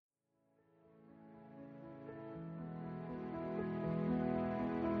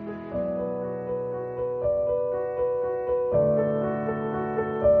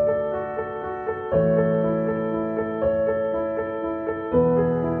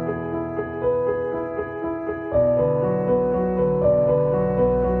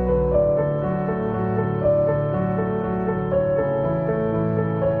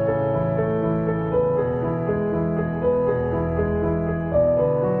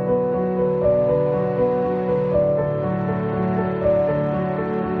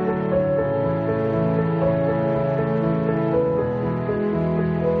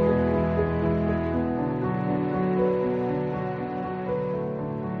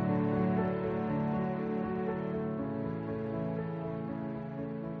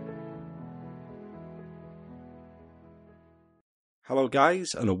Hello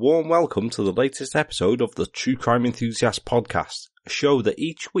guys, and a warm welcome to the latest episode of the True Crime Enthusiast podcast, a show that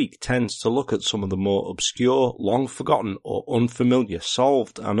each week tends to look at some of the more obscure, long forgotten or unfamiliar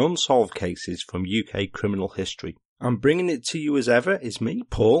solved and unsolved cases from UK criminal history. And bringing it to you as ever is me,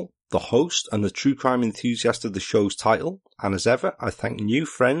 Paul, the host and the True Crime Enthusiast of the show's title, and as ever I thank new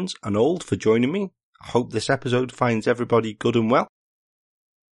friends and old for joining me. I hope this episode finds everybody good and well.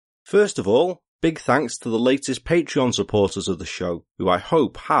 First of all, big thanks to the latest Patreon supporters of the show, who I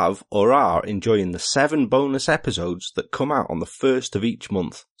hope have or are enjoying the 7 bonus episodes that come out on the 1st of each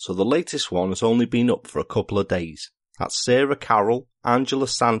month, so the latest one has only been up for a couple of days. That's Sarah Carroll, Angela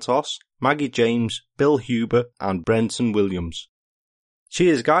Santos, Maggie James, Bill Huber and Brenton Williams.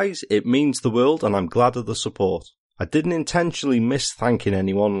 Cheers guys, it means the world and I'm glad of the support. I didn't intentionally miss thanking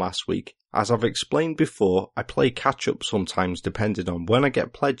anyone last week. As I've explained before, I play catch up sometimes depending on when I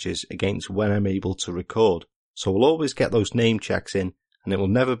get pledges against when I'm able to record, so I'll always get those name checks in and it will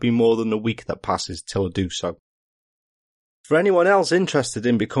never be more than a week that passes till I do so. For anyone else interested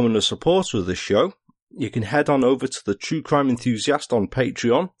in becoming a supporter of the show, you can head on over to the True Crime Enthusiast on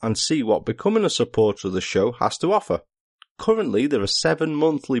Patreon and see what becoming a supporter of the show has to offer. Currently there are 7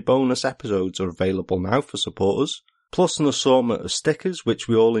 monthly bonus episodes are available now for supporters, plus an assortment of stickers which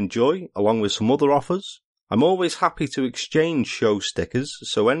we all enjoy, along with some other offers. I'm always happy to exchange show stickers,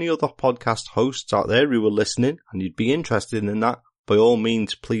 so any other podcast hosts out there who are listening and you'd be interested in that, by all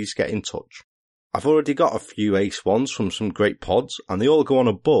means please get in touch. I've already got a few ace ones from some great pods, and they all go on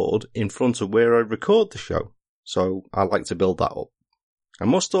a board in front of where I record the show, so I like to build that up. I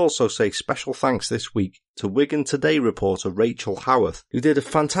must also say special thanks this week to Wigan Today reporter Rachel Howarth, who did a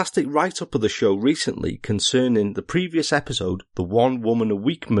fantastic write-up of the show recently concerning the previous episode, The One Woman a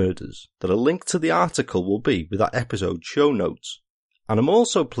Week Murders, that a link to the article will be with that episode's show notes. And I'm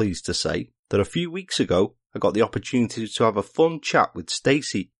also pleased to say that a few weeks ago I got the opportunity to have a fun chat with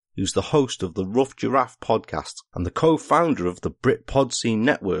Stacey, who's the host of the Rough Giraffe podcast and the co-founder of the Brit Pod Scene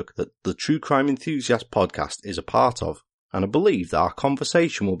network that the True Crime Enthusiast podcast is a part of. And I believe that our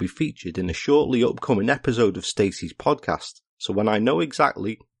conversation will be featured in a shortly upcoming episode of Stacey's podcast, so when I know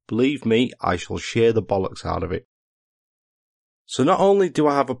exactly, believe me, I shall share the bollocks out of it. So not only do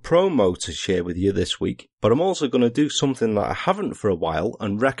I have a promo to share with you this week, but I'm also going to do something that I haven't for a while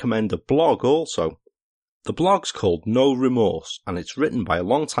and recommend a blog also. The blog's called No Remorse, and it's written by a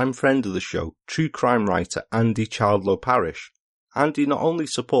long-time friend of the show, true crime writer Andy Childlow Parish. Andy not only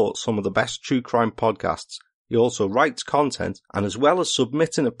supports some of the best true crime podcasts, he also writes content, and as well as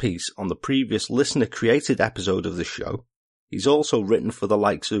submitting a piece on the previous listener-created episode of the show, he's also written for the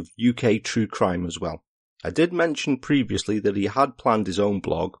likes of UK True Crime as well. I did mention previously that he had planned his own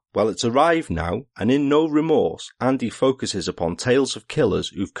blog. Well, it's arrived now, and in No Remorse, Andy focuses upon tales of killers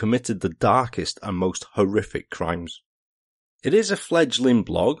who've committed the darkest and most horrific crimes. It is a fledgling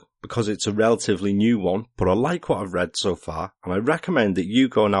blog, because it's a relatively new one, but I like what I've read so far, and I recommend that you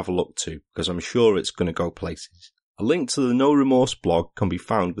go and have a look too, because I'm sure it's going to go places. A link to the No Remorse blog can be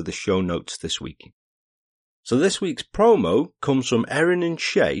found with the show notes this week. So this week's promo comes from Erin and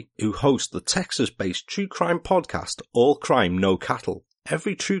Shay, who host the Texas-based true crime podcast All Crime No Cattle.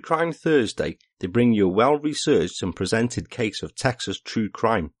 Every True Crime Thursday, they bring you a well-researched and presented case of Texas true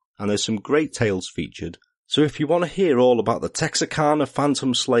crime, and there's some great tales featured. So if you want to hear all about the Texarkana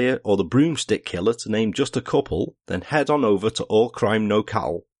Phantom Slayer or the Broomstick Killer, to name just a couple, then head on over to All Crime No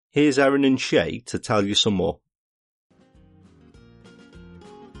Cattle. Here's Erin and Shay to tell you some more.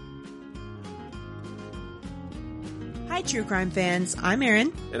 Hi True Crime fans, I'm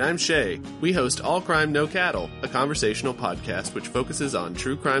Erin. And I'm Shay. We host All Crime No Cattle, a conversational podcast which focuses on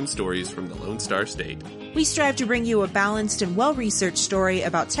true crime stories from the Lone Star State. We strive to bring you a balanced and well-researched story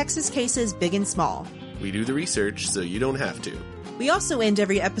about Texas cases big and small. We do the research so you don't have to. We also end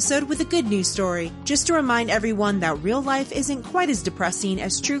every episode with a good news story, just to remind everyone that real life isn't quite as depressing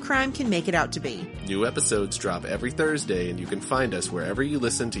as true crime can make it out to be. New episodes drop every Thursday, and you can find us wherever you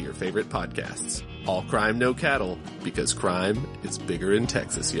listen to your favorite podcasts. All Crime No Cattle, because crime is bigger in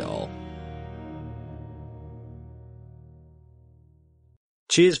Texas, y'all.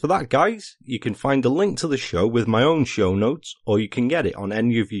 Cheers for that, guys. You can find a link to the show with my own show notes, or you can get it on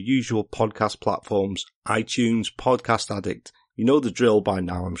any of your usual podcast platforms, iTunes, Podcast Addict. You know the drill by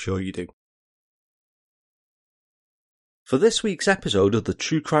now, I'm sure you do. For this week's episode of the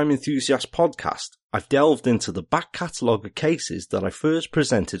True Crime Enthusiast podcast, I've delved into the back catalogue of cases that I first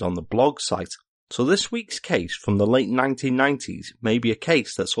presented on the blog site. So this week's case from the late 1990s may be a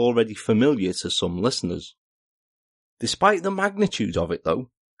case that's already familiar to some listeners. Despite the magnitude of it though,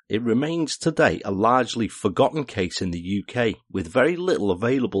 it remains today a largely forgotten case in the UK, with very little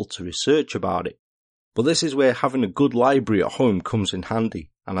available to research about it. But this is where having a good library at home comes in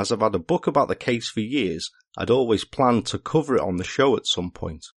handy, and as I've had a book about the case for years, I'd always planned to cover it on the show at some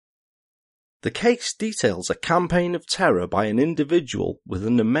point. The case details a campaign of terror by an individual with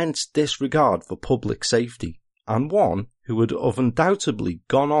an immense disregard for public safety, and one who would have undoubtedly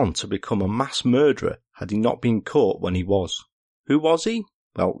gone on to become a mass murderer had he not been caught when he was. Who was he?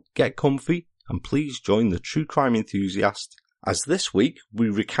 Well, get comfy and please join the true crime enthusiast, as this week we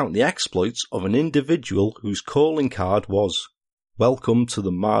recount the exploits of an individual whose calling card was, "Welcome to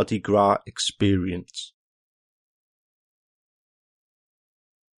the Mardi Gras experience."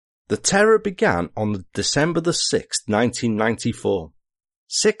 The terror began on December the 6th, 1994.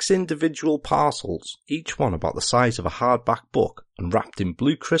 6 individual parcels, each one about the size of a hardback book and wrapped in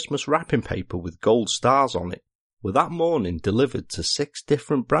blue Christmas wrapping paper with gold stars on it, were that morning delivered to 6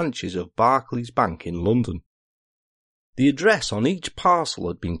 different branches of Barclays Bank in London. The address on each parcel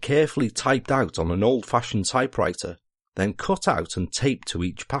had been carefully typed out on an old-fashioned typewriter, then cut out and taped to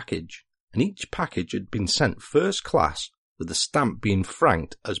each package, and each package had been sent first class with the stamp being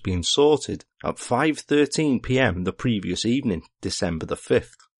franked as being sorted at 5:13 p.m. the previous evening, December the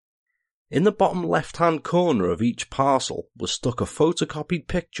 5th. In the bottom left-hand corner of each parcel was stuck a photocopied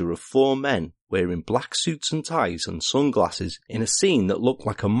picture of 4 men wearing black suits and ties and sunglasses in a scene that looked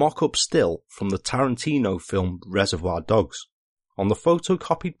like a mock-up still from the Tarantino film Reservoir Dogs. On the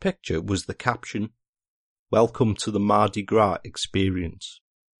photocopied picture was the caption, "Welcome to the Mardi Gras experience."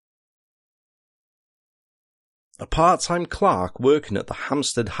 A part-time clerk working at the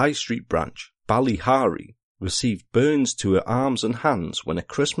Hampstead High Street branch, Ballyhari, received burns to her arms and hands when a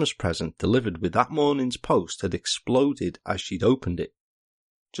Christmas present delivered with that morning's post had exploded as she'd opened it.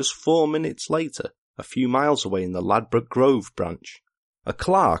 Just 4 minutes later, a few miles away in the Ladbroke Grove branch, a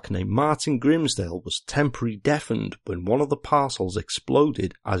clerk named Martin Grimsdale was temporarily deafened when one of the parcels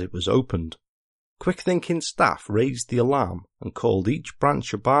exploded as it was opened. Quick-thinking staff raised the alarm and called each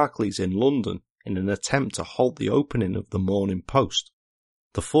branch of Barclays in London in an attempt to halt the opening of the morning post.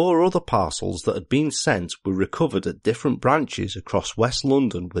 The 4 other parcels that had been sent were recovered at different branches across West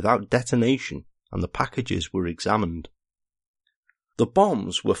London without detonation, and the packages were examined. The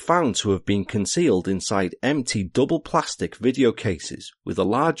bombs were found to have been concealed inside empty double plastic video cases with a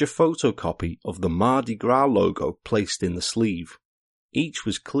larger photocopy of the Mardi Gras logo placed in the sleeve. Each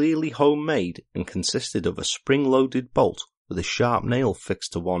was clearly homemade and consisted of a spring-loaded bolt with a sharp nail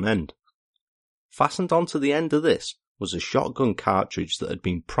fixed to one end. Fastened onto the end of this was a shotgun cartridge that had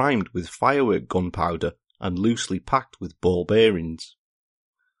been primed with firework gunpowder and loosely packed with ball bearings.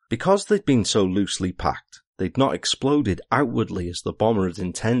 Because they'd been so loosely packed, they'd not exploded outwardly as the bomber had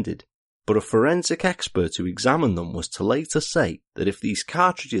intended, but a forensic expert who examined them was to later say that if these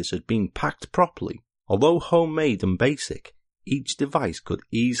cartridges had been packed properly, although homemade and basic, each device could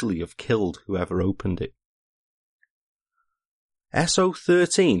easily have killed whoever opened it.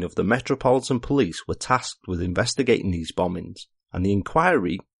 SO13 of the Metropolitan Police were tasked with investigating these bombings, and the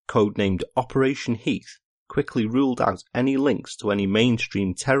inquiry, codenamed Operation Heath, quickly ruled out any links to any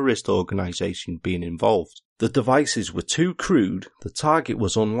mainstream terrorist organisation being involved. The devices were too crude, the target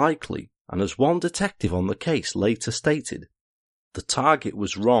was unlikely, and as one detective on the case later stated, "The target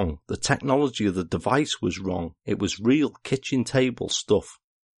was wrong, the technology of the device was wrong, it was real kitchen table stuff."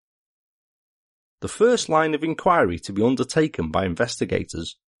 The first line of inquiry to be undertaken by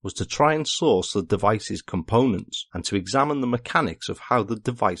investigators was to try and source the device's components and to examine the mechanics of how the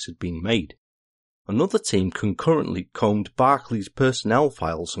device had been made. Another team concurrently combed Barclays' personnel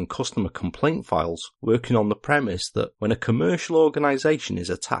files and customer complaint files, working on the premise that when a commercial organisation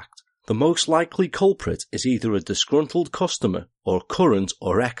is attacked, the most likely culprit is either a disgruntled customer or a current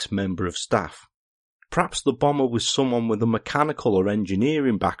or ex-member of staff. Perhaps the bomber was someone with a mechanical or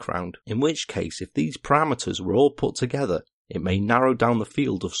engineering background, in which case if these parameters were all put together, it may narrow down the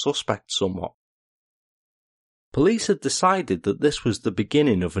field of suspects somewhat. Police had decided that this was the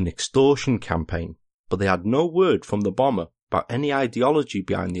beginning of an extortion campaign, but they had no word from the bomber about any ideology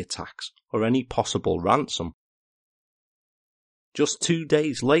behind the attacks or any possible ransom. Just 2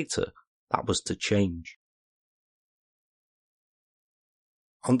 days later, that was to change.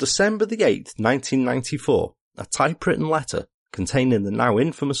 On December the 8th, 1994, a typewritten letter containing the now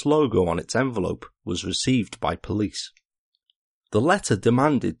infamous logo on its envelope was received by police. The letter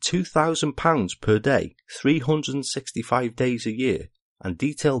demanded £2,000 per day, 365 days a year, and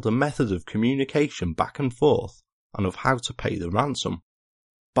detailed a method of communication back and forth and of how to pay the ransom.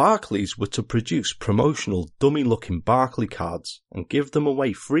 Barclays were to produce promotional dummy-looking Barclay cards and give them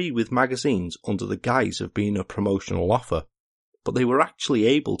away free with magazines under the guise of being a promotional offer, but they were actually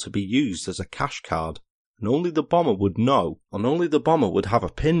able to be used as a cash card, and only the bomber would know, and only the bomber would have a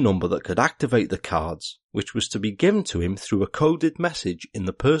PIN number that could activate the cards, which was to be given to him through a coded message in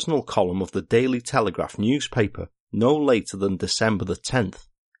the personal column of the Daily Telegraph newspaper, no later than December the 10th.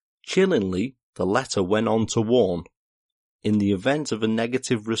 Chillingly, the letter went on to warn, in the event of a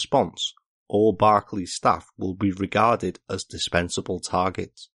negative response, all Barclays staff will be regarded as dispensable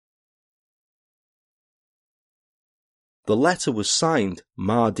targets. The letter was signed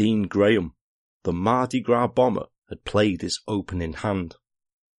Mardi Graham. The Mardi Gras bomber had played his opening hand.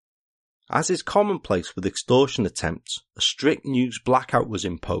 As is commonplace with extortion attempts, a strict news blackout was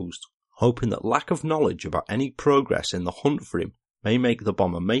imposed, hoping that lack of knowledge about any progress in the hunt for him may make the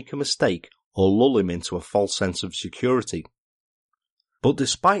bomber make a mistake or lull him into a false sense of security. But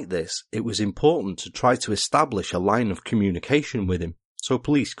despite this, it was important to try to establish a line of communication with him, so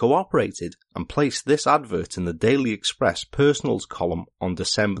police cooperated and placed this advert in the Daily Express personals column on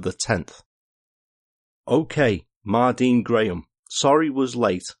December the 10th. OK, Mardi Graham. Sorry was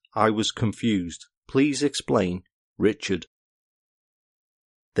late. I was confused. Please explain. Richard.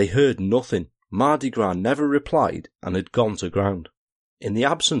 They heard nothing. Mardi Gras never replied and had gone to ground. In the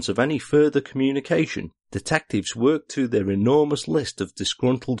absence of any further communication, detectives worked through their enormous list of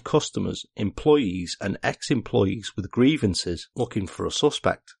disgruntled customers, employees and ex-employees with grievances looking for a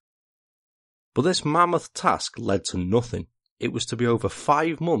suspect. But this mammoth task led to nothing. It was to be over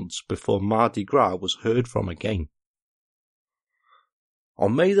 5 months before Mardi Gras was heard from again.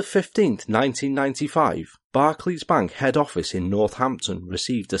 On May the 15th, 1995, Barclays Bank head office in Northampton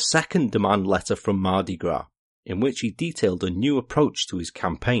received a second demand letter from Mardi Gras, in which he detailed a new approach to his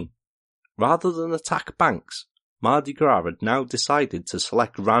campaign. Rather than attack banks, Mardi Gras had now decided to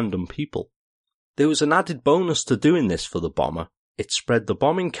select random people. There was an added bonus to doing this for the bomber. It spread the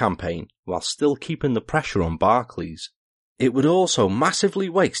bombing campaign while still keeping the pressure on Barclays. It would also massively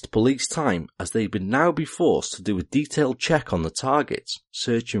waste police time, as they would now be forced to do a detailed check on the targets,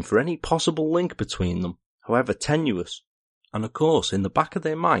 searching for any possible link between them, however tenuous. And of course, in the back of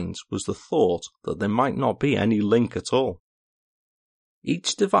their minds was the thought that there might not be any link at all.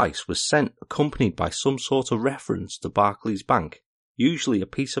 Each device was sent accompanied by some sort of reference to Barclays Bank, usually a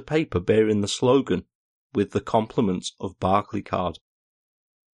piece of paper bearing the slogan, with the compliments of Barclaycard.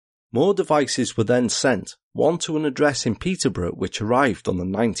 More devices were then sent, one to an address in Peterborough which arrived on the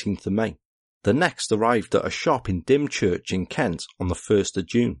 19th of May. The next arrived at a shop in Dymchurch in Kent on the 1st of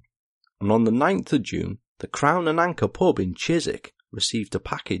June. And on the 9th of June, the Crown and Anchor pub in Chiswick received a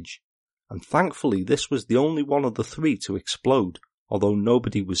package, and thankfully this was the only one of the 3 to explode, although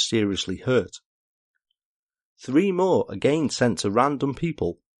nobody was seriously hurt. 3 more, again sent to random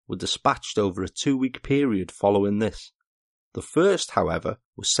people, were dispatched over a 2-week period following this. The first, however,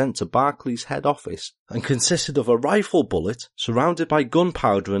 was sent to Barclays head office and consisted of a rifle bullet surrounded by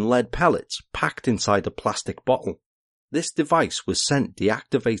gunpowder and lead pellets packed inside a plastic bottle. This device was sent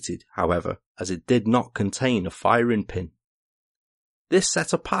deactivated, however, as it did not contain a firing pin. This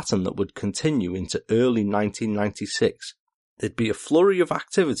set a pattern that would continue into early 1996. There'd be a flurry of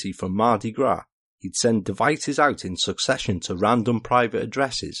activity from Mardi Gras. He'd send devices out in succession to random private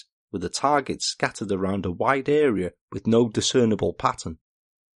addresses, with the targets scattered around a wide area with no discernible pattern.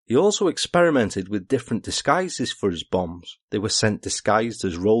 He also experimented with different disguises for his bombs. They were sent disguised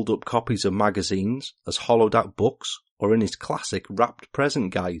as rolled-up copies of magazines, as hollowed-out books, or in his classic wrapped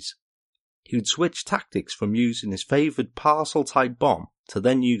present guise. He would switch tactics from using his favoured parcel-type bomb to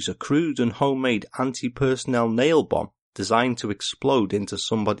then use a crude and homemade anti-personnel nail bomb designed to explode into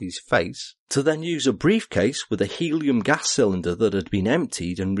somebody's face, to then use a briefcase with a helium gas cylinder that had been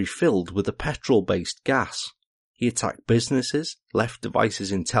emptied and refilled with a petrol-based gas. He attacked businesses, left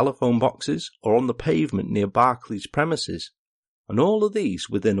devices in telephone boxes or on the pavement near Barclays premises, and all of these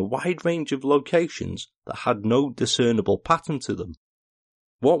within a wide range of locations that had no discernible pattern to them.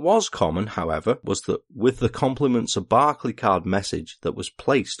 What was common, however, was that with the compliments of Barclaycard message that was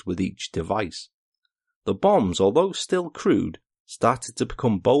placed with each device. The bombs, although still crude, started to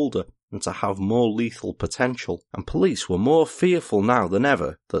become bolder and to have more lethal potential, and police were more fearful now than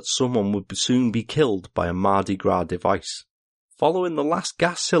ever that someone would soon be killed by a Mardi Gras device. Following the last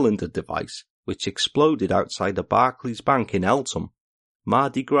gas cylinder device, which exploded outside a Barclays Bank in Eltham,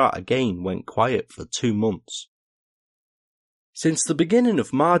 Mardi Gras again went quiet for 2 months. Since the beginning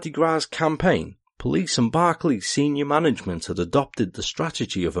of Mardi Gras' campaign, police and Barclays senior management had adopted the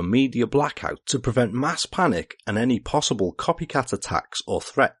strategy of a media blackout to prevent mass panic and any possible copycat attacks or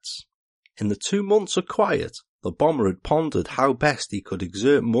threats. In the 2 months of quiet, the bomber had pondered how best he could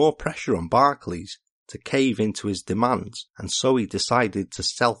exert more pressure on Barclays to cave into his demands, and so he decided to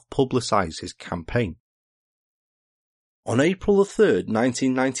self-publicise his campaign. On April 3rd,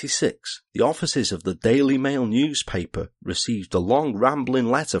 1996, the offices of the Daily Mail newspaper received a long rambling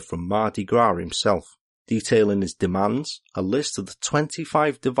letter from Mardi Gras himself, detailing his demands, a list of the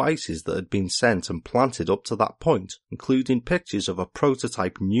 25 devices that had been sent and planted up to that point, including pictures of a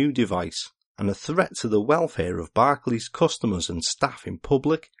prototype new device, and a threat to the welfare of Barclays customers and staff in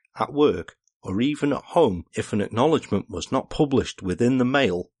public, at work, or even at home if an acknowledgement was not published within the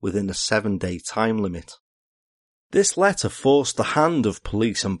Mail within a 7-day time limit. This letter forced the hand of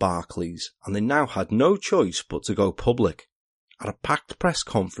police and Barclays, and they now had no choice but to go public. At a packed press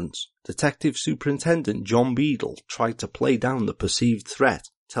conference, Detective Superintendent John Beadle tried to play down the perceived threat,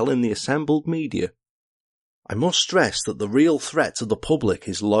 telling the assembled media, "I must stress that the real threat to the public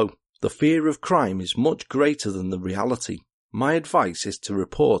is low. The fear of crime is much greater than the reality. My advice is to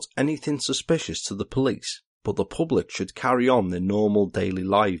report anything suspicious to the police, but the public should carry on their normal daily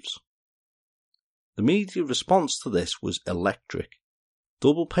lives." The media response to this was electric.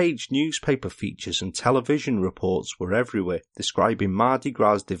 Double-page newspaper features and television reports were everywhere, describing Mardi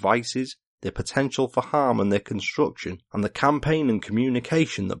Gras devices, their potential for harm and their construction, and the campaign and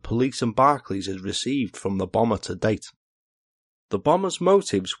communication that police and Barclays had received from the bomber to date. The bomber's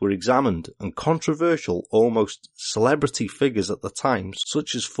motives were examined, and controversial, almost celebrity figures at the time,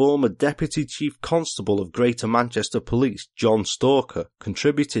 such as former Deputy Chief Constable of Greater Manchester Police John Stalker,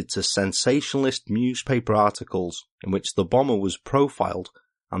 contributed to sensationalist newspaper articles in which the bomber was profiled,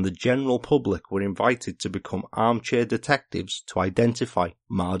 and the general public were invited to become armchair detectives to identify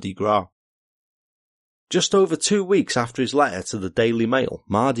Mardi Gras. Just over 2 weeks after his letter to the Daily Mail,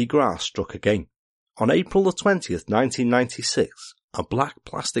 Mardi Gras struck again. On April 20th, 1996, a black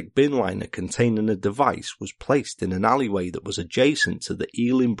plastic bin liner containing a device was placed in an alleyway that was adjacent to the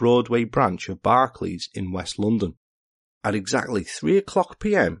Ealing Broadway branch of Barclays in West London. At exactly 3:00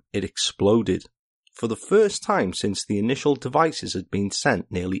 p.m, it exploded. For the first time since the initial devices had been sent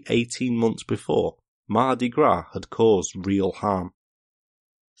nearly 18 months before, Mardi Gras had caused real harm.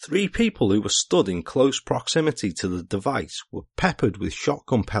 3 people who were stood in close proximity to the device were peppered with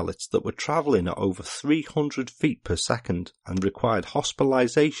shotgun pellets that were travelling at over 300 feet per second and required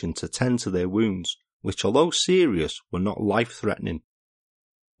hospitalisation to tend to their wounds, which, although serious, were not life-threatening.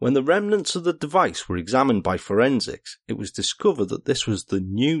 When the remnants of the device were examined by forensics, it was discovered that this was the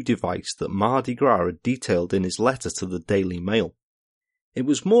new device that Mardi Gras had detailed in his letter to the Daily Mail. It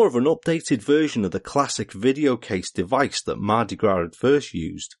was more of an updated version of the classic video case device that Mardi Gras had first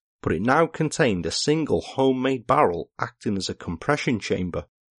used, but it now contained a single homemade barrel acting as a compression chamber.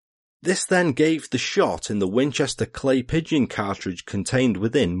 This then gave the shot in the Winchester clay pigeon cartridge contained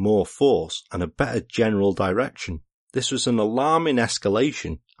within more force and a better general direction. This was an alarming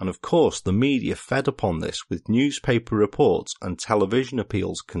escalation, and of course the media fed upon this with newspaper reports and television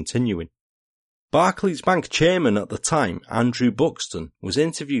appeals continuing. Barclays Bank chairman at the time, Andrew Buxton, was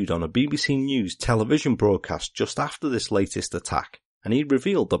interviewed on a BBC News television broadcast just after this latest attack, and he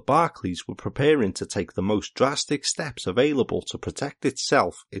revealed that Barclays were preparing to take the most drastic steps available to protect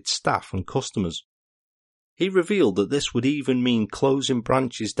itself, its staff and customers. He revealed that this would even mean closing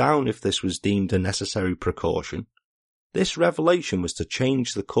branches down if this was deemed a necessary precaution. This revelation was to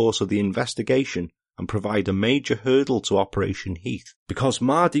change the course of the investigation and provide a major hurdle to Operation Heath, because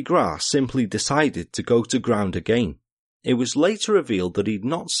Mardi Gras simply decided to go to ground again. It was later revealed that he'd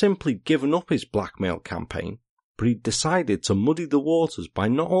not simply given up his blackmail campaign, but he'd decided to muddy the waters by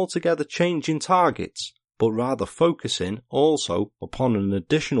not altogether changing targets, but rather focusing also upon an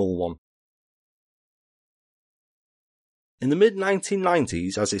additional one. In the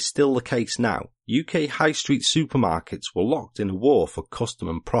mid-1990s, as is still the case now, UK high street supermarkets were locked in a war for custom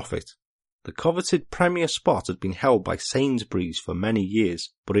and profit. The coveted premier spot had been held by Sainsbury's for many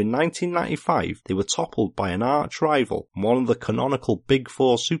years, but in 1995 they were toppled by an arch rival and one of the canonical Big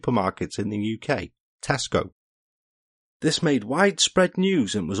Four supermarkets in the UK, Tesco. This made widespread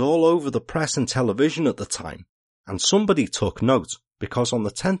news and was all over the press and television at the time, and somebody took note, because on the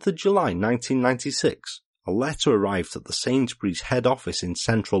 10th of July 1996, a letter arrived at the Sainsbury's head office in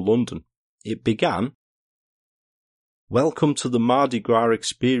central London. It began, "Welcome to the Mardi Gras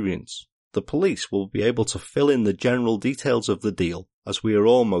experience. The police will be able to fill in the general details of the deal, as we are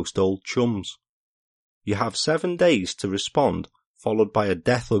almost old chums. You have 7 days to respond, followed by a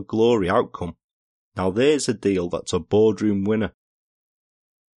death or glory outcome. Now there's a deal that's a boardroom winner."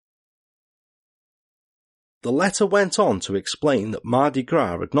 The letter went on to explain that Mardi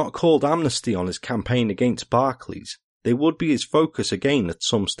Gras had not called amnesty on his campaign against Barclays. They would be his focus again at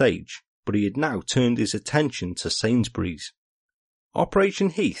some stage, but he had now turned his attention to Sainsbury's.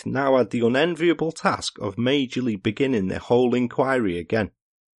 Operation Heath now had the unenviable task of majorly beginning their whole inquiry again.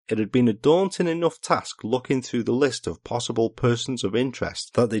 it had been a daunting enough task looking through the list of possible persons of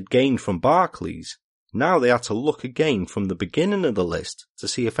interest that they'd gained from Barclays. Now they had to look again from the beginning of the list to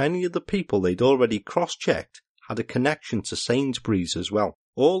see if any of the people they'd already cross-checked had a connection to Sainsbury's as well,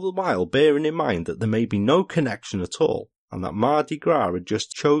 all the while bearing in mind that there may be no connection at all, and that Mardi Gras had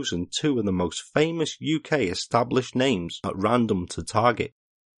just chosen two of the most famous UK established names at random to target.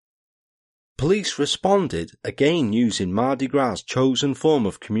 Police responded, again using Mardi Gras' chosen form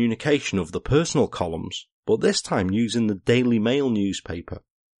of communication of the personal columns, but this time using the Daily Mail newspaper.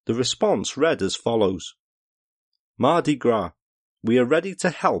 The response read as follows: Mardi Gras, we are ready to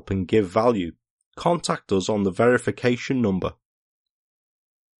help and give value. Contact us on the verification number.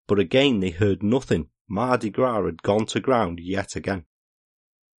 But again they heard nothing. Mardi Gras had gone to ground yet again.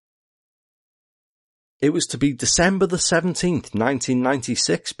 It was to be December the 17th,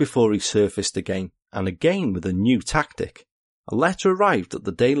 1996 before he surfaced again, and again with a new tactic. A letter arrived at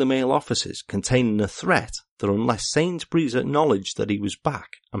the Daily Mail offices containing a threat that unless Sainsbury's acknowledged that he was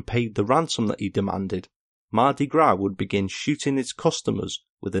back and paid the ransom that he demanded, Mardi Gras would begin shooting its customers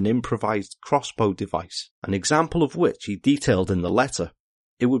with an improvised crossbow device, an example of which he detailed in the letter.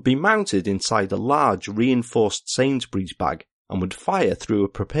 It would be mounted inside a large reinforced Sainsbury's bag and would fire through a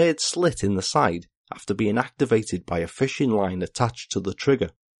prepared slit in the side after being activated by a fishing line attached to the trigger.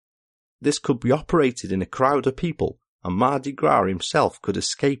 This could be operated in a crowd of people, and Mardi Gras himself could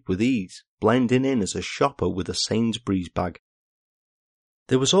escape with ease, blending in as a shopper with a Sainsbury's bag.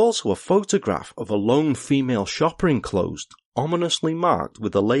 There was also a photograph of a lone female shopper enclosed, ominously marked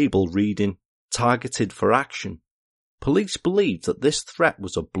with a label reading, "Targeted for action." Police believed that this threat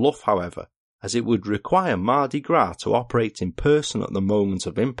was a bluff, however, as it would require Mardi Gras to operate in person at the moment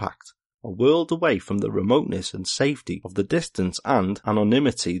of impact, a world away from the remoteness and safety of the distance and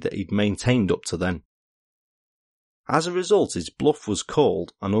anonymity that he'd maintained up to then. As a result, his bluff was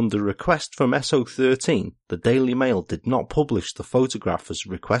called, and under request from SO13, the Daily Mail did not publish the photograph as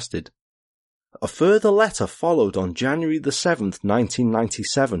requested. A further letter followed on January the 7th,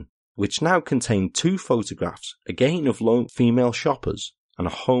 1997, which now contained two photographs, again of lone female shoppers, and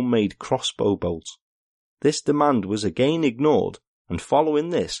a homemade crossbow bolt. This demand was again ignored, and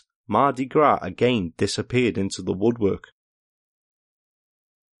following this, Mardi Gras again disappeared into the woodwork.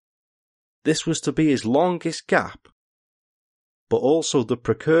 This was to be his longest gap, but also the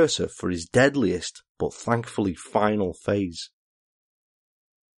precursor for his deadliest, but thankfully final phase.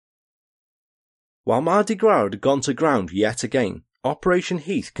 While Mardi Gras had gone to ground yet again, Operation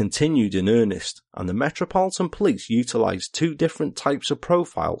Heath continued in earnest, and the Metropolitan Police utilised two different types of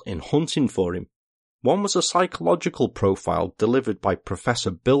profile in hunting for him. One was a psychological profile delivered by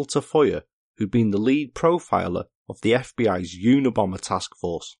Professor Bill Tafoya, who'd been the lead profiler of the FBI's Unabomber task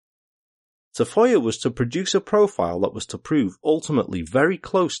force. Tafoya was to produce a profile that was to prove ultimately very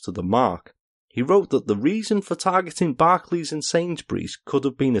close to the mark. He wrote that the reason for targeting Barclays and Sainsbury's could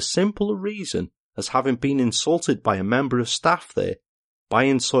have been as simple a reason as having been insulted by a member of staff there,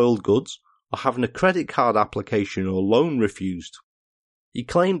 buying soiled goods, or having a credit card application or loan refused. He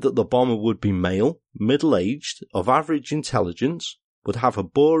claimed that the bomber would be male, middle-aged, of average intelligence, would have a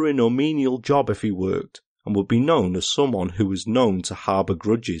boring or menial job if he worked, and would be known as someone who was known to harbour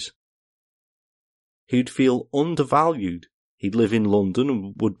grudges. He'd feel undervalued. He'd live in London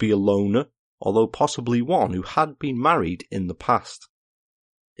and would be a loner, although possibly one who had been married in the past.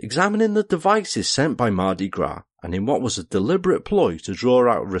 Examining the devices sent by Mardi Gras, and in what was a deliberate ploy to draw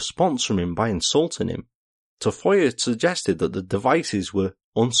out a response from him by insulting him, Tafoya suggested that the devices were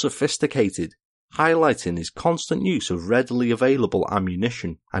unsophisticated, highlighting his constant use of readily available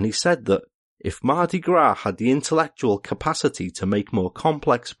ammunition, and he said that if Mardi Gras had the intellectual capacity to make more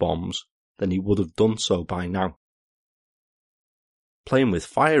complex bombs, then he would have done so by now. Playing with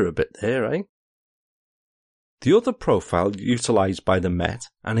fire a bit there, eh? The other profile utilised by the Met,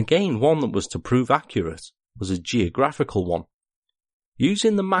 and again one that was to prove accurate, was a geographical one.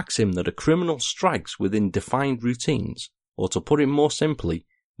 Using the maxim that a criminal strikes within defined routines, or to put it more simply,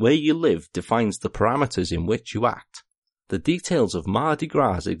 where you live defines the parameters in which you act, the details of Mardi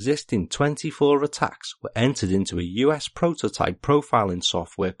Gras' existing 24 attacks were entered into a US prototype profiling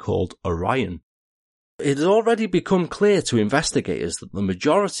software called Orion. It had already become clear to investigators that the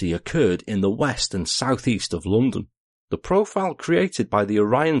majority occurred in the west and southeast of London. The profile created by the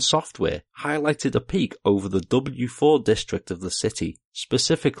Orion software highlighted a peak over the W4 district of the city,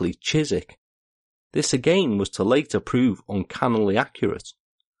 specifically Chiswick. This again was to later prove uncannily accurate.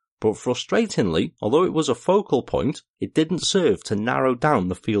 But frustratingly, although it was a focal point, it didn't serve to narrow down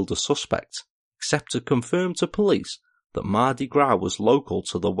the field of suspects, except to confirm to police that Mardi Gras was local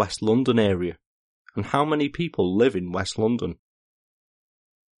to the West London area. And how many people live in West London?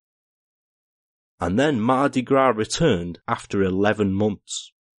 and then Mardi Gras returned after 11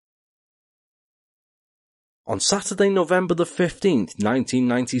 months. On Saturday, November the 15th,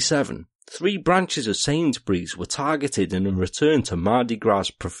 1997, 3 branches of Sainsbury's were targeted in a return to Mardi Gras'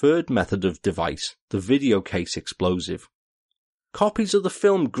 preferred method of device, the video case explosive. Copies of the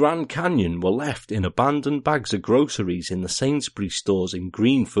film Grand Canyon were left in abandoned bags of groceries in the Sainsbury's stores in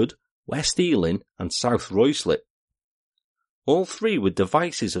Greenford, West Ealing and South Ruislip. All 3 were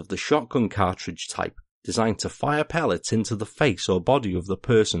devices of the shotgun cartridge type, designed to fire pellets into the face or body of the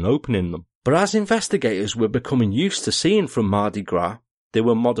person opening them. But as investigators were becoming used to seeing from Mardi Gras, there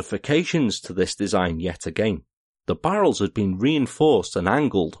were modifications to this design yet again. The barrels had been reinforced and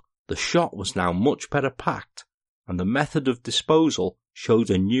angled, the shot was now much better packed, and the method of disposal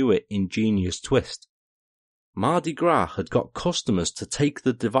showed a newer, ingenious twist. Mardi Gras had got customers to take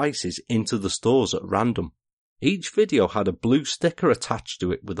the devices into the stores at random. Each video had a blue sticker attached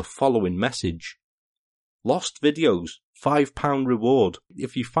to it with the following message: "Lost videos, £5 reward.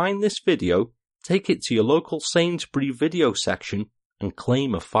 If you find this video, take it to your local Sainsbury video section and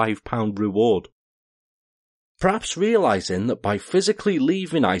claim a £5 reward." Perhaps realising that by physically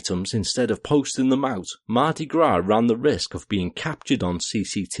leaving items instead of posting them out, Mardi Gras ran the risk of being captured on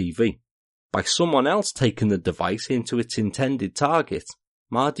CCTV. By someone else taking the device into its intended target,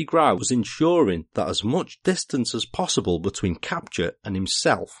 Mardi Gras was ensuring that as much distance as possible between capture and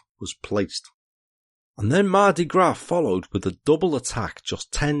himself was placed. And then Mardi Gras followed with a double attack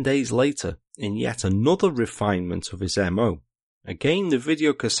just 10 days later in yet another refinement of his MO. Again, the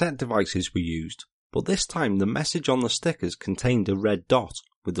video cassette devices were used, but this time the message on the stickers contained a red dot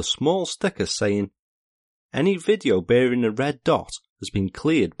with a small sticker saying, "Any video bearing a red dot has been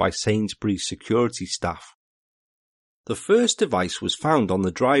cleared by Sainsbury's security staff." The first device was found on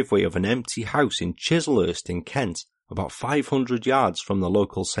the driveway of an empty house in Chislehurst in Kent, about 500 yards from the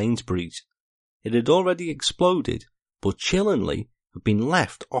local Sainsbury's. It had already exploded, but chillingly had been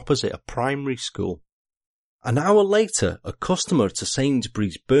left opposite a primary school. An hour later, a customer to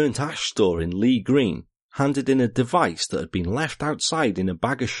Sainsbury's burnt ash store in Lee Green handed in a device that had been left outside in a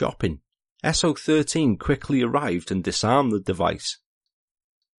bag of shopping. SO13 quickly arrived and disarmed the device.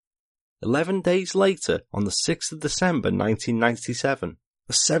 11 days later, on the 6th of December 1997,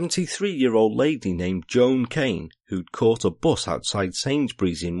 a 73-year-old lady named Joan Kane, who'd caught a bus outside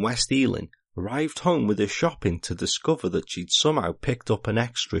Sainsbury's in West Ealing, arrived home with her shopping to discover that she'd somehow picked up an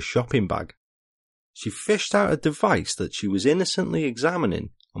extra shopping bag. She fished out a device that she was innocently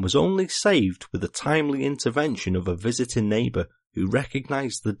examining and was only saved with the timely intervention of a visiting neighbour who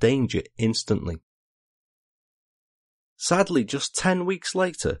recognised the danger instantly. Sadly, just 10 weeks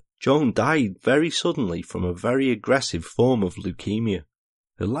later, Joan died very suddenly from a very aggressive form of leukemia.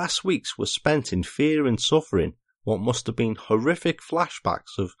 Her last weeks were spent in fear and suffering what must have been horrific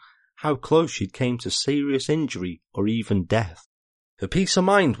flashbacks of how close she'd came to serious injury or even death. Her peace of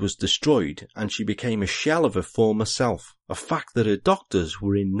mind was destroyed and she became a shell of her former self, a fact that her doctors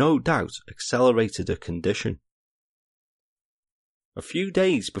were in no doubt accelerated her condition. A few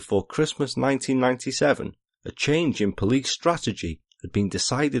days before Christmas 1997, a change in police strategy had been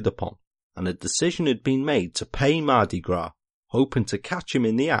decided upon and a decision had been made to pay Mardi Gras, hoping to catch him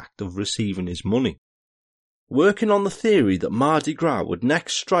in the act of receiving his money. Working on the theory that Mardi Gras would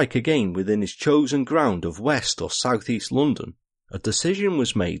next strike again within his chosen ground of West or South East London, a decision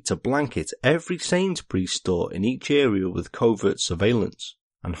was made to blanket every Sainsbury's store in each area with covert surveillance,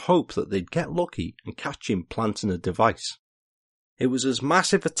 and hope that they'd get lucky and catch him planting a device. It was as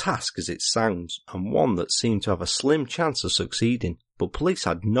massive a task as it sounds, and one that seemed to have a slim chance of succeeding, but police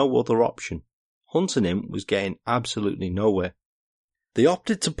had no other option. Hunting him was getting absolutely nowhere. They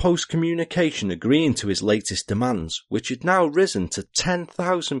opted to post communication agreeing to his latest demands, which had now risen to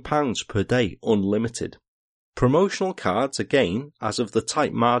 £10,000 per day unlimited. Promotional cards, again, as of the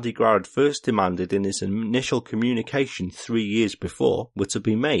type Mardi Gras had first demanded in his initial communication 3 years before, were to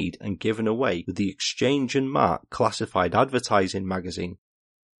be made and given away with the Exchange and Mark classified advertising magazine.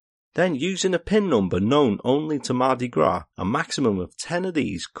 Then, using a PIN number known only to Mardi Gras, a maximum of 10 of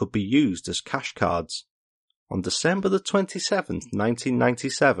these could be used as cash cards. On December the 27th,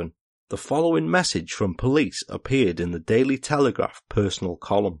 1997, the following message from police appeared in the Daily Telegraph personal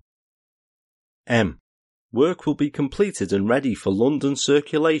column. M. Work will be completed and ready for London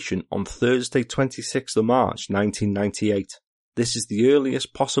circulation on Thursday 26th of March 1998. This is the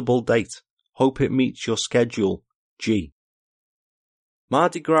earliest possible date. Hope it meets your schedule. G.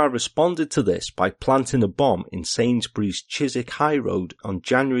 Mardi Gras responded to this by planting a bomb in Sainsbury's Chiswick High Road on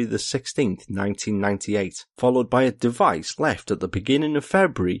January the 16th, 1998, followed by a device left at the beginning of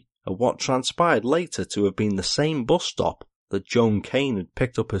February at what transpired later to have been the same bus stop that Joan Kane had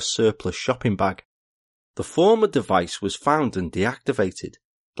picked up her surplus shopping bag. The former device was found and deactivated.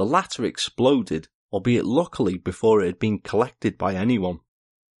 The latter exploded, albeit luckily before it had been collected by anyone.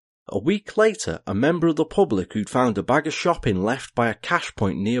 A week later, a member of the public who'd found a bag of shopping left by a cash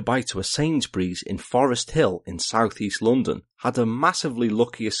point nearby to a Sainsbury's in Forest Hill in southeast London had a massively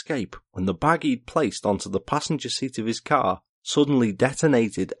lucky escape when the bag he'd placed onto the passenger seat of his car suddenly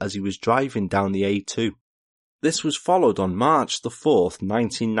detonated as he was driving down the A2. This was followed on March the 4th,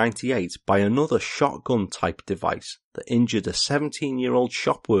 1998 by another shotgun-type device that injured a 17-year-old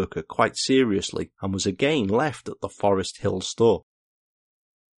shop worker quite seriously and was again left at the Forest Hill store.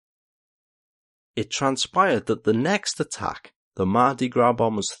 It transpired that the next attack, the Mardi Gras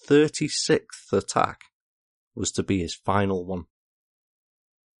bomber's 36th attack, was to be his final one.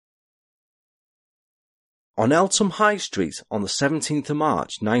 On Eltham High Street on the 17th of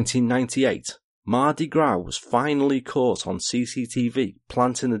March 1998, Mardi Gras was finally caught on CCTV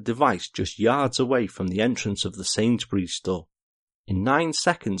planting a device just yards away from the entrance of the Sainsbury's store. In 9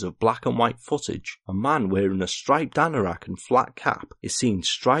 seconds of black and white footage, a man wearing a striped anorak and flat cap is seen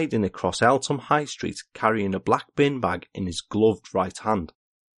striding across Eltham High Street carrying a black bin bag in his gloved right hand.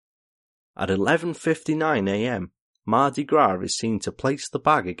 At 11:59 a.m, Mardi Gras is seen to place the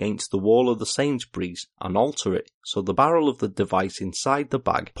bag against the wall of the Sainsbury's and alter it so the barrel of the device inside the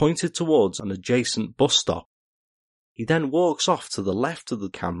bag pointed towards an adjacent bus stop. He then walks off to the left of the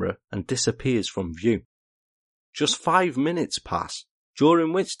camera and disappears from view. Just 5 minutes pass,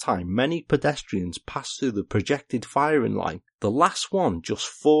 during which time many pedestrians pass through the projected firing line, the last one just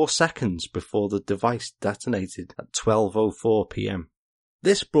 4 seconds before the device detonated at 12:04 p.m.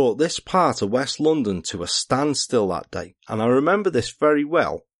 This brought this part of West London to a standstill that day, and I remember this very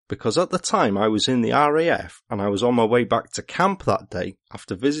well because at the time I was in the RAF and I was on my way back to camp that day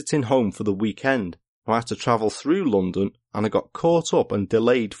after visiting home for the weekend. I had to travel through London and I got caught up and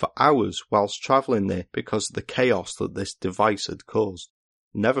delayed for hours whilst travelling there because of the chaos that this device had caused.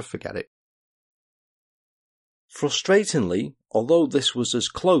 Never forget it. Frustratingly, although this was as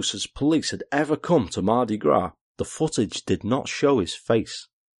close as police had ever come to Mardi Gras, the footage did not show his face.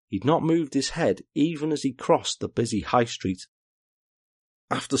 He'd not moved his head even as he crossed the busy high street.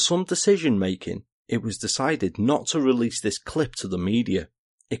 After some decision making, it was decided not to release this clip to the media.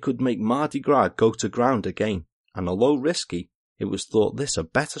 It could make Mardi Gras go to ground again, and although risky, it was thought this a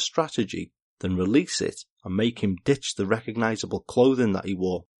better strategy than release it and make him ditch the recognisable clothing that he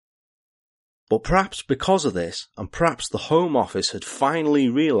wore. But perhaps because of this, and perhaps the Home Office had finally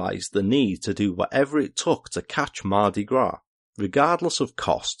realised the need to do whatever it took to catch Mardi Gras, regardless of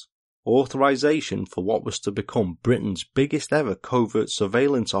cost, authorisation for what was to become Britain's biggest ever covert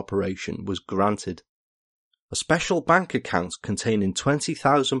surveillance operation was granted. A special bank account containing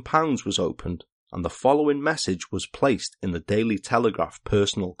 £20,000 was opened, and the following message was placed in the Daily Telegraph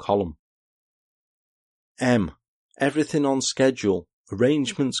personal column. M. Everything on schedule.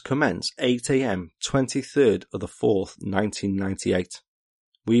 Arrangements commence 8 a.m. 23rd of the 4th, 1998.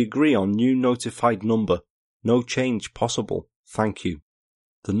 We agree on new notified number. No change possible. Thank you.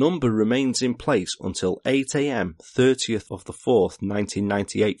 The number remains in place until 8 a.m. 30th of the 4th,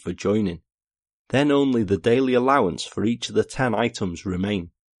 1998 for joining. Then only the daily allowance for each of the 10 items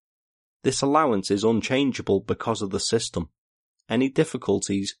remain. This allowance is unchangeable because of the system. Any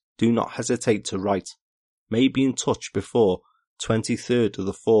difficulties, do not hesitate to write. May be in touch before 23rd of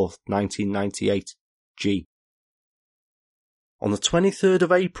the 4th, 1998. G. On the 23rd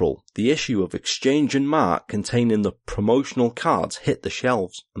of April, the issue of Exchange and Mark containing the promotional cards hit the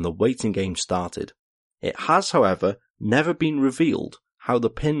shelves and the waiting game started. It has, however, never been revealed how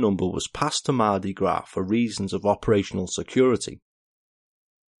the PIN number was passed to Mardi Gras for reasons of operational security.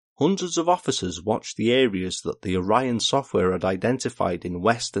 Hundreds of officers watched the areas that the Orion software had identified in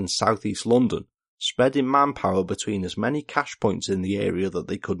West and South East London, spreading manpower between as many cash points in the area that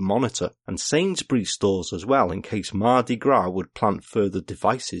they could monitor, and Sainsbury's stores as well in case Mardi Gras would plant further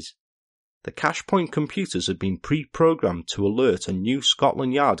devices. The cash point computers had been pre-programmed to alert a new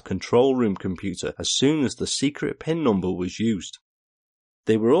Scotland Yard control room computer as soon as the secret PIN number was used.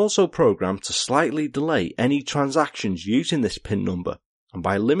 They were also programmed to slightly delay any transactions using this PIN number, and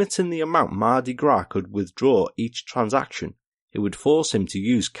by limiting the amount Mardi Gras could withdraw each transaction, it would force him to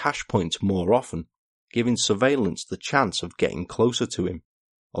use cash points more often, giving surveillance the chance of getting closer to him.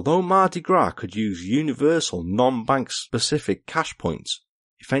 Although Mardi Gras could use universal non-bank specific cash points,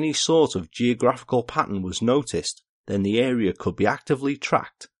 if any sort of geographical pattern was noticed, then the area could be actively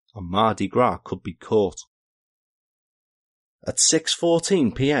tracked and Mardi Gras could be caught. At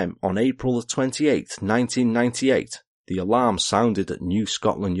 6:14 p.m. on April 28, 1998, the alarm sounded at New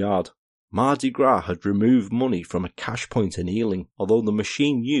Scotland Yard. Mardi Gras had removed money from a cash point in Ealing, although the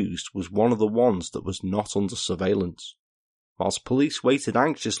machine used was one of the ones that was not under surveillance. Whilst police waited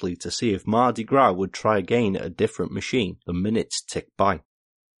anxiously to see if Mardi Gras would try again at a different machine, the minutes ticked by.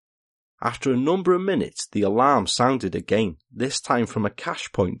 After a number of minutes, the alarm sounded again, this time from a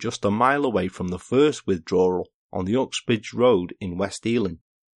cash point just a mile away from the first withdrawal on the Uxbridge Road in West Ealing.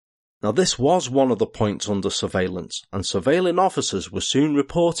 Now this was one of the points under surveillance, and surveilling officers were soon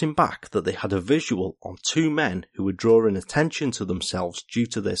reporting back that they had a visual on two men who were drawing attention to themselves due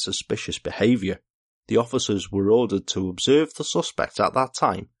to their suspicious behaviour. The officers were ordered to observe the suspect at that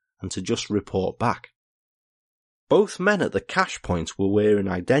time and to just report back. Both men at the cash point were wearing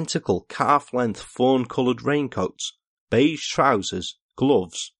identical calf-length fawn-coloured raincoats, beige trousers,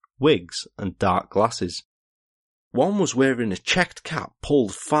 gloves, wigs and dark glasses. One was wearing a checked cap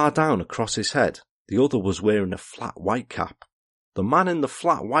pulled far down across his head, the other was wearing a flat white cap. The man in the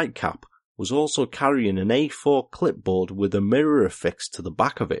flat white cap was also carrying an A4 clipboard with a mirror affixed to the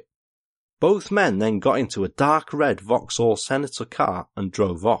back of it. Both men then got into a dark red Vauxhall Senator car and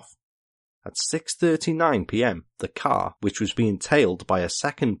drove off. At 6:39 p.m, the car, which was being tailed by a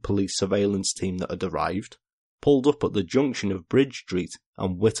second police surveillance team that had arrived, pulled up at the junction of Bridge Street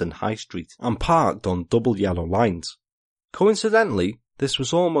and Whitton High Street and parked on double yellow lines. Coincidentally, this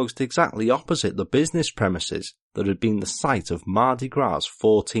was almost exactly opposite the business premises that had been the site of Mardi Gras'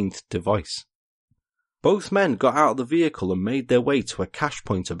 14th device. Both men got out of the vehicle and made their way to a cash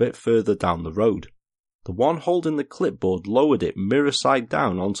point a bit further down the road. The one holding the clipboard lowered it mirror side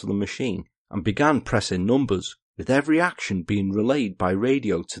down onto the machine and began pressing numbers, with every action being relayed by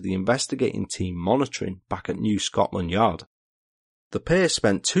radio to the investigating team monitoring back at New Scotland Yard. The pair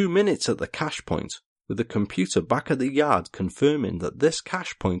spent 2 minutes at the cash point, with the computer back at the yard confirming that this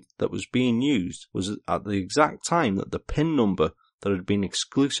cash point that was being used was at the exact time that the PIN number that had been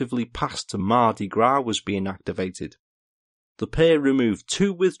exclusively passed to Mardi Gras was being activated. The pair removed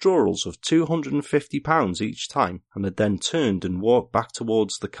 2 withdrawals of £250 each time and had then turned and walked back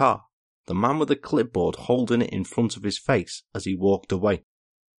towards the car, the man with the clipboard holding it in front of his face as he walked away.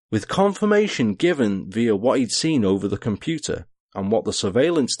 With confirmation given via what he'd seen over the computer and what the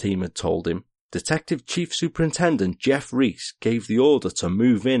surveillance team had told him, Detective Chief Superintendent Jeff Rees gave the order to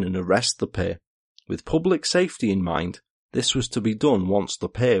move in and arrest the pair. With public safety in mind, this was to be done once the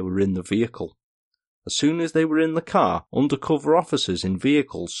pair were in the vehicle. As soon as they were in the car, undercover officers in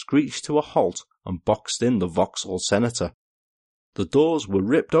vehicles screeched to a halt and boxed in the Vauxhall Senator. The doors were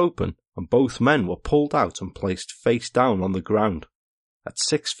ripped open and both men were pulled out and placed face down on the ground. At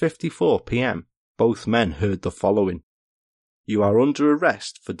 6:54 p.m, both men heard the following: "You are under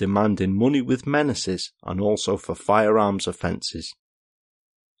arrest for demanding money with menaces and also for firearms offences."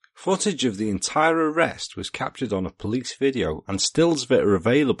 Footage of the entire arrest was captured on a police video and stills of it are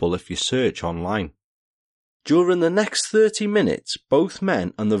available if you search online. During the next 30 minutes, both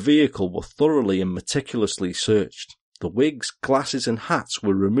men and the vehicle were thoroughly and meticulously searched. The wigs, glasses and hats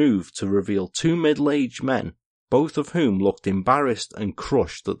were removed to reveal 2 middle-aged men, both of whom looked embarrassed and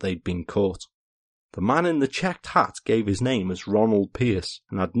crushed that they'd been caught. The man in the checked hat gave his name as Ronald Pierce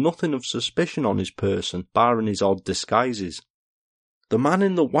and had nothing of suspicion on his person barring his odd disguises. The man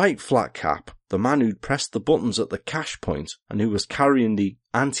in the white flat cap, the man who'd pressed the buttons at the cash point and who was carrying the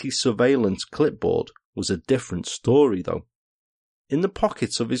anti-surveillance clipboard, was a different story though. In the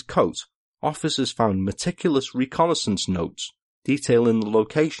pockets of his coat, officers found meticulous reconnaissance notes detailing the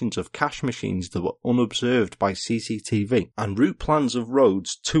locations of cash machines that were unobserved by CCTV and route plans of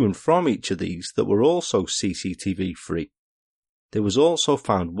roads to and from each of these that were also CCTV free. There was also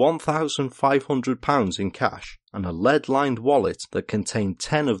found £1,500 in cash and a lead-lined wallet that contained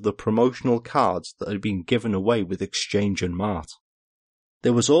 10 of the promotional cards that had been given away with Exchange and Mart.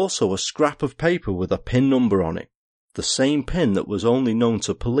 There was also a scrap of paper with a PIN number on it, the same PIN that was only known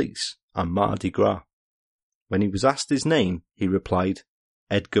to police and Mardi Gras. When he was asked his name, he replied,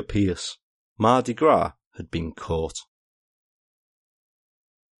 Edgar Pierce. Mardi Gras had been caught.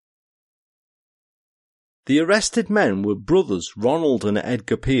 The arrested men were brothers Ronald and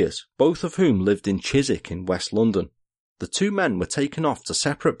Edgar Pierce, both of whom lived in Chiswick in West London. The 2 men were taken off to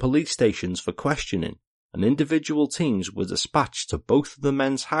separate police stations for questioning, and individual teams were dispatched to both of the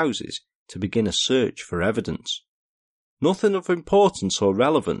men's houses to begin a search for evidence. Nothing of importance or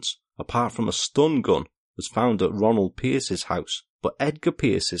relevance, apart from a stun gun, was found at Ronald Pierce's house, but Edgar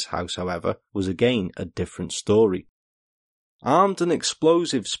Pierce's house, however, was again a different story. Armed and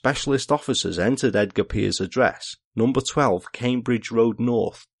explosive specialist officers entered Edgar Pierce's address, number 12 Cambridge Road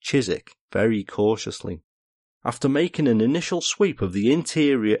North, Chiswick, very cautiously. After making an initial sweep of the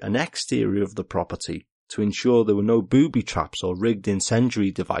interior and exterior of the property to ensure there were no booby traps or rigged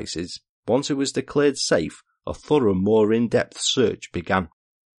incendiary devices, Once it was declared safe, a thorough, more in-depth search began.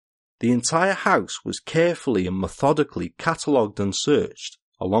 The entire house was carefully and methodically catalogued and searched,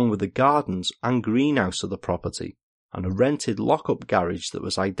 along with the gardens and greenhouse of the property, and a rented lock-up garage that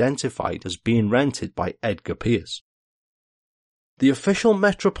was identified as being rented by Edgar Pierce. The official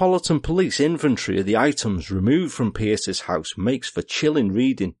Metropolitan Police inventory of the items removed from Pierce's house makes for chilling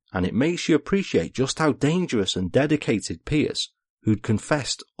reading, and it makes you appreciate just how dangerous and dedicated Pierce, who'd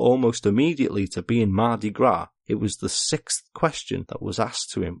confessed almost immediately to being Mardi Gras. It was the 6th question that was asked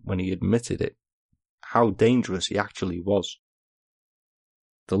to him when he admitted it, how dangerous he actually was.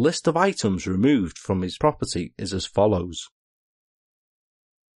 The list of items removed from his property is as follows.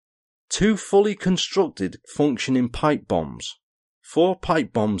 2 fully constructed functioning pipe bombs, 4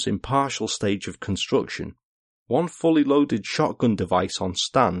 pipe bombs in partial stage of construction, 1 fully loaded shotgun device on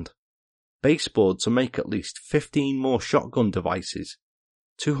stand, baseboard to make at least 15 more shotgun devices,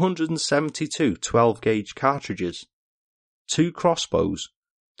 272 12-gauge cartridges, 2 crossbows,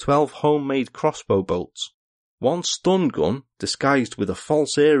 12 homemade crossbow bolts, 1 stun gun disguised with a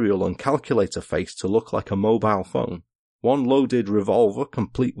false aerial and calculator face to look like a mobile phone, 1 loaded revolver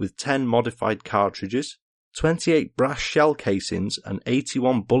complete with 10 modified cartridges, 28 brass shell casings and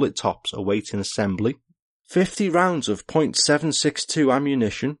 81 bullet tops awaiting assembly, 50 rounds of .762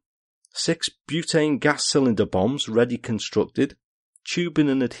 ammunition, 6 butane gas cylinder bombs ready constructed, tubing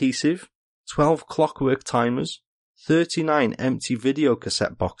and adhesive, 12 clockwork timers, 39 empty video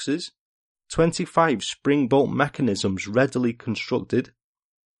cassette boxes, 25 spring bolt mechanisms readily constructed,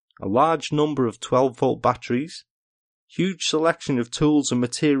 a large number of 12-volt batteries, huge selection of tools and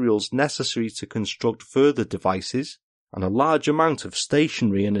materials necessary to construct further devices, and a large amount of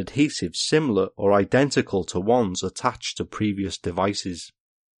stationery and adhesives similar or identical to ones attached to previous devices.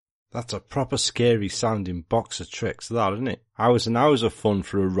 That's a proper scary sounding box of tricks, that, isn't it? Hours and hours of fun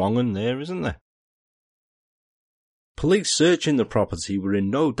for a wrong un there, isn't there? Police searching the property were in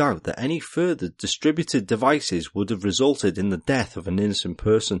no doubt that any further distributed devices would have resulted in the death of an innocent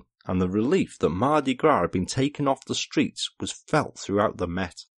person, and the relief that Mardi Gras had been taken off the streets was felt throughout the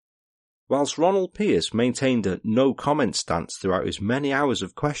Met. Whilst Ronald Pierce maintained a no-comment stance throughout his many hours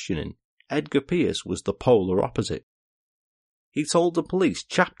of questioning, Edgar Pierce was the polar opposite. He told the police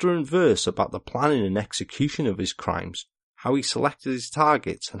chapter and verse about the planning and execution of his crimes, how he selected his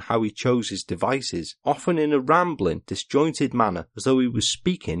targets and how he chose his devices, often in a rambling, disjointed manner as though he was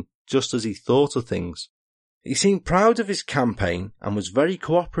speaking just as he thought of things. He seemed proud of his campaign and was very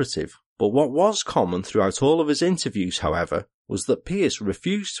cooperative, but what was common throughout all of his interviews, however, was that Pierce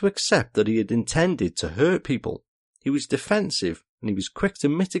refused to accept that he had intended to hurt people. He was defensive, and he was quick to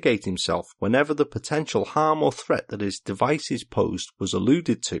mitigate himself whenever the potential harm or threat that his devices posed was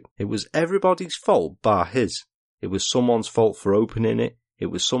alluded to. It was everybody's fault bar his. It was someone's fault for opening it, it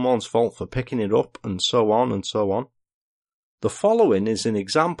was someone's fault for picking it up, and so on and so on. The following is an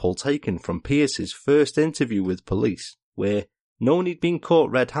example taken from Pierce's first interview with police, where, knowing he'd been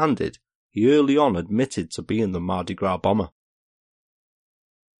caught red-handed, he early on admitted to being the Mardi Gras bomber.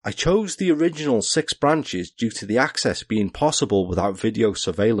 I chose the original 6 branches due to the access being possible without video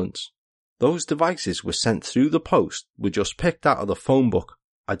surveillance. Those devices were sent through the post, were just picked out of the phone book.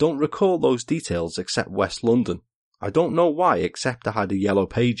 I don't recall those details except West London. I don't know why except I had a yellow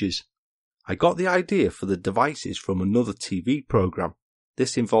pages. I got the idea for the devices from another TV program.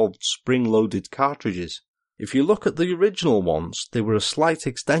 This involved spring-loaded cartridges. If you look at the original ones, they were a slight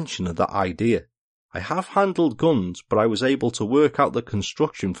extension of that idea. I have handled guns, but I was able to work out the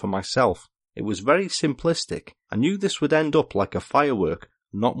construction for myself. It was very simplistic. I knew this would end up like a firework,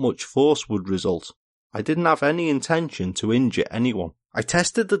 not much force would result. I didn't have any intention to injure anyone. I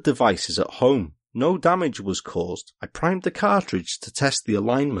tested the devices at home. No damage was caused. I primed the cartridge to test the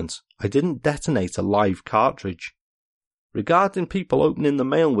alignment. I didn't detonate a live cartridge. Regarding people opening the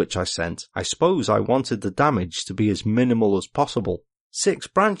mail which I sent, I suppose I wanted the damage to be as minimal as possible. 6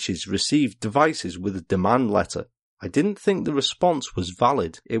 branches received devices with a demand letter. I didn't think the response was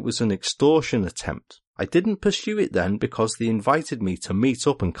valid. It was an extortion attempt. I didn't pursue it then because they invited me to meet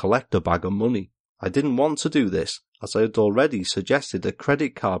up and collect a bag of money. I didn't want to do this, as I had already suggested a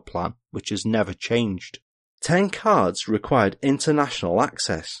credit card plan, which has never changed. 10 cards required international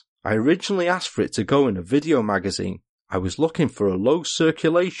access. I originally asked for it to go in a video magazine. I was looking for a low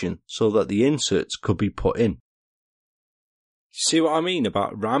circulation so that the inserts could be put in. See what I mean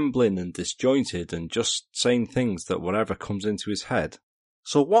about rambling and disjointed and just saying things that whatever comes into his head?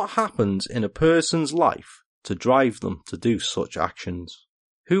 So what happens in a person's life to drive them to do such actions?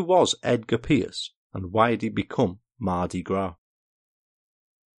 Who was Edgar Pierce, and why did he become Mardi Gras?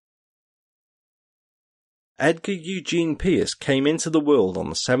 Edgar Eugene Pierce came into the world on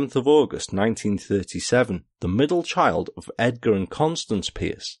the 7th of August 1937, the middle child of Edgar and Constance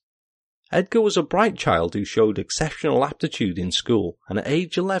Pierce. Edgar was a bright child who showed exceptional aptitude in school and at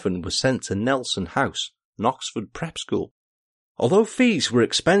age 11 was sent to Nelson House, an Oxford prep school. Although fees were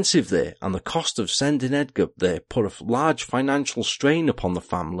expensive there and the cost of sending Edgar there put a large financial strain upon the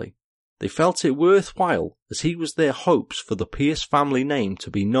family, they felt it worthwhile as he was their hopes for the Pierce family name to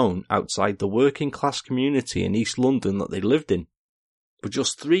be known outside the working class community in East London that they lived in. But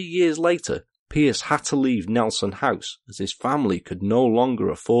just 3 years later, Pierce had to leave Nelson House as his family could no longer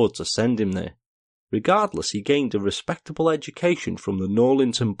afford to send him there. Regardless, he gained a respectable education from the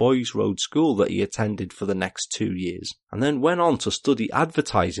Norlington Boys Road School that he attended for the next 2 years, and then went on to study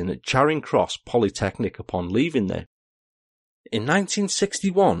advertising at Charing Cross Polytechnic upon leaving there. In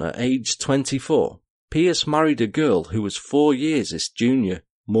 1961, at age 24, Pierce married a girl who was 4 years his junior,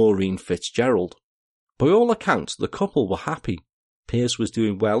 Maureen Fitzgerald. By all accounts, the couple were happy. Pierce was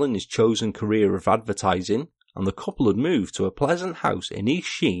doing well in his chosen career of advertising, and the couple had moved to a pleasant house in East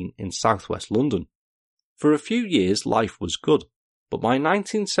Sheen in southwest London. For a few years life was good, but by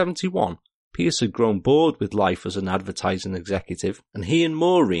 1971 Pierce had grown bored with life as an advertising executive, and he and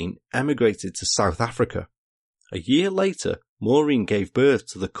Maureen emigrated to South Africa. A year later, Maureen gave birth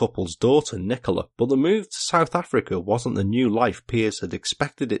to the couple's daughter Nicola, but the move to South Africa wasn't the new life Pierce had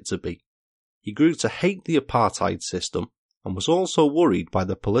expected it to be. He grew to hate the apartheid system, and was also worried by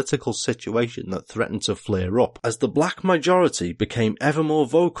the political situation that threatened to flare up as the black majority became ever more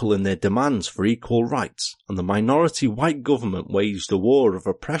vocal in their demands for equal rights, and the minority white government waged a war of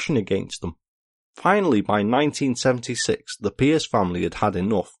oppression against them. Finally, by 1976, the Pierce family had had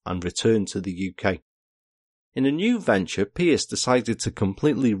enough and returned to the UK. In a new venture, Pierce decided to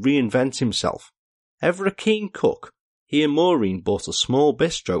completely reinvent himself. Ever a keen cook, he and Maureen bought a small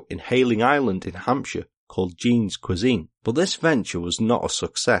bistro in Hayling Island in Hampshire called Jean's Cuisine, but this venture was not a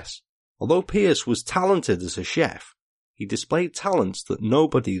success. Although Pierce was talented as a chef, he displayed talents that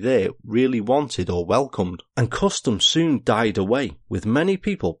nobody there really wanted or welcomed, and custom soon died away, with many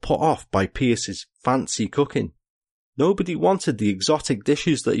people put off by Pierce's fancy cooking. Nobody wanted the exotic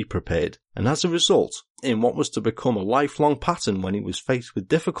dishes that he prepared, and as a result, in what was to become a lifelong pattern when he was faced with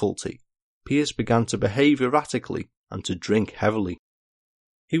difficulty, Pierce began to behave erratically and to drink heavily.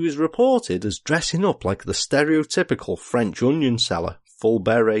 He was reported as dressing up like the stereotypical French onion seller, full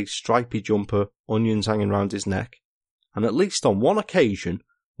beret, stripy jumper, onions hanging round his neck, and at least on one occasion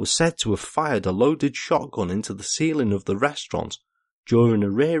was said to have fired a loaded shotgun into the ceiling of the restaurant during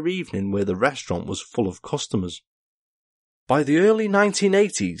a rare evening where the restaurant was full of customers. By the early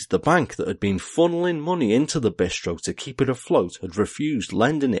 1980s, the bank that had been funneling money into the bistro to keep it afloat had refused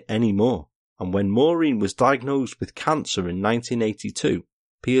lending it any more, and when Maureen was diagnosed with cancer in 1982,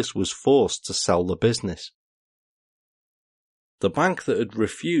 Pierce was forced to sell the business. The bank that had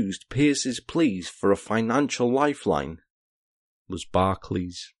refused Pierce's pleas for a financial lifeline was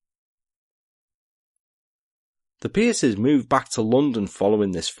Barclays. The Pierces moved back to London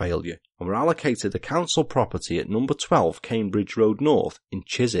following this failure and were allocated a council property at number 12 Cambridge Road North in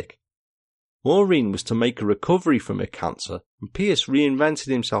Chiswick. Maureen was to make a recovery from her cancer, and Pierce reinvented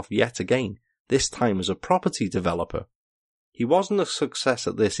himself yet again, this time as a property developer. He wasn't a success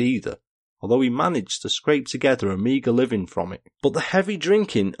at this either, although he managed to scrape together a meagre living from it. But the heavy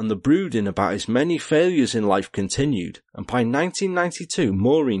drinking and the brooding about his many failures in life continued, and by 1992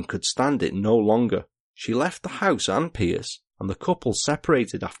 Maureen could stand it no longer. She left the house and Pierce, and the couple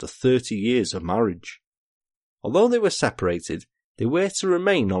separated after 30 years of marriage. Although they were separated, they were to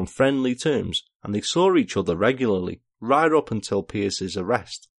remain on friendly terms, and they saw each other regularly, right up until Pierce's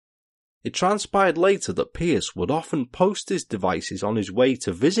arrest. It transpired later that Pierce would often post his devices on his way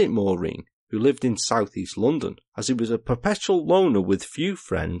to visit Maureen, who lived in southeast London. As he was a perpetual loner with few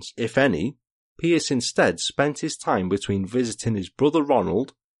friends, if any, Pierce instead spent his time between visiting his brother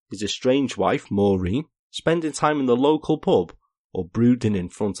Ronald, his estranged wife Maureen, spending time in the local pub, or brooding in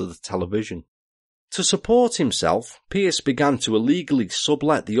front of the television. To support himself, Pierce began to illegally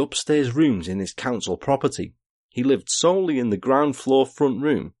sublet the upstairs rooms in his council property. He lived solely in the ground floor front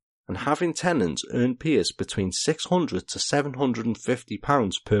room, and having tenants earned Pierce between £600 to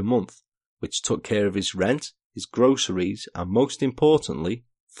 £750 per month, which took care of his rent, his groceries, and most importantly,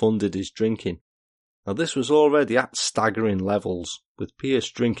 funded his drinking. Now this was already at staggering levels, with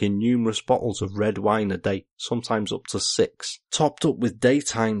Pierce drinking numerous bottles of red wine a day, sometimes up to 6, topped up with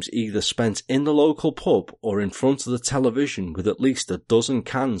daytimes either spent in the local pub or in front of the television with at least a dozen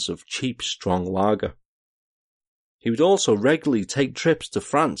cans of cheap strong lager. He would also regularly take trips to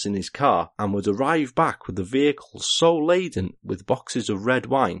France in his car and would arrive back with the vehicle so laden with boxes of red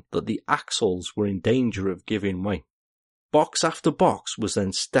wine that the axles were in danger of giving way. Box after box was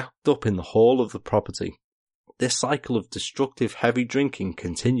then stacked up in the hall of the property. This cycle of destructive heavy drinking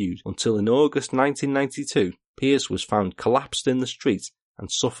continued until in August 1992, Pierce was found collapsed in the street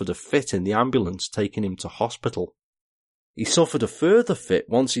and suffered a fit in the ambulance taking him to hospital. He suffered a further fit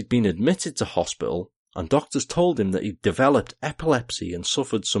once he'd been admitted to hospital, and doctors told him that he'd developed epilepsy and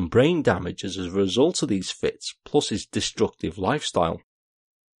suffered some brain damage as a result of these fits, plus his destructive lifestyle.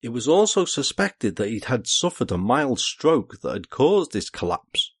 It was also suspected that he'd had suffered a mild stroke that had caused his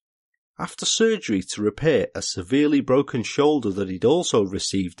collapse. After surgery to repair a severely broken shoulder that he'd also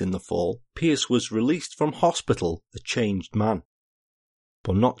received in the fall, Pierce was released from hospital a changed man.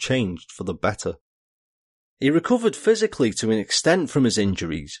 But not changed for the better. He recovered physically to an extent from his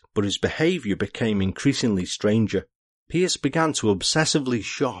injuries, but his behaviour became increasingly stranger. Pierce began to obsessively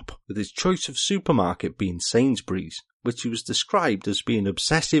shop, with his choice of supermarket being Sainsbury's, which he was described as being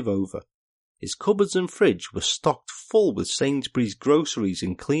obsessive over. His cupboards and fridge were stocked full with Sainsbury's groceries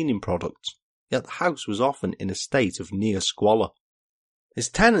and cleaning products, yet the house was often in a state of near squalor. His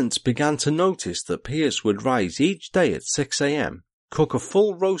tenants began to notice that Pierce would rise each day at 6 a.m, cook a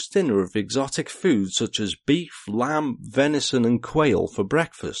full roast dinner of exotic foods such as beef, lamb, venison and quail for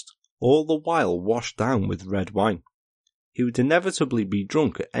breakfast, all the while washed down with red wine. He would inevitably be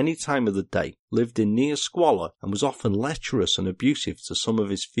drunk at any time of the day, lived in near squalor and was often lecherous and abusive to some of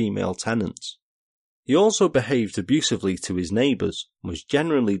his female tenants. He also behaved abusively to his neighbours and was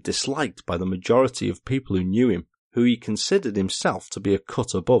generally disliked by the majority of people who knew him, who he considered himself to be a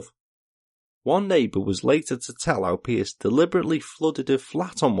cut above. One neighbour was later to tell how Pierce deliberately flooded her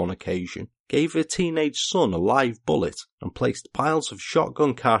flat on one occasion, gave her teenage son a live bullet, and placed piles of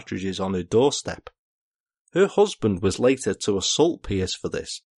shotgun cartridges on her doorstep. Her husband was later to assault Pierce for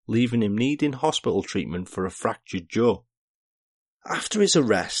this, leaving him needing hospital treatment for a fractured jaw. After his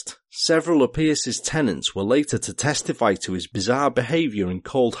arrest, several of Pierce's tenants were later to testify to his bizarre behaviour and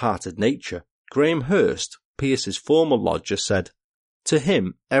cold-hearted nature. Graham Hurst, Pierce's former lodger, said, "To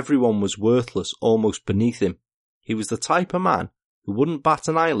him, everyone was worthless, almost beneath him. He was the type of man who wouldn't bat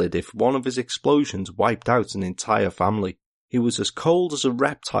an eyelid if one of his explosions wiped out an entire family. He was as cold as a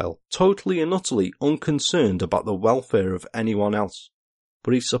reptile, totally and utterly unconcerned about the welfare of anyone else.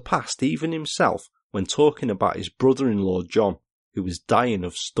 But he surpassed even himself when talking about his brother-in-law John, who was dying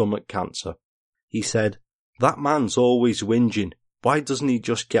of stomach cancer. He said, 'That man's always whinging. Why doesn't he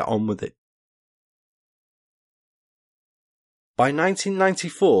just get on with it?'" By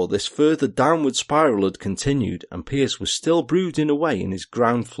 1994, this further downward spiral had continued and Pierce was still brooding away in his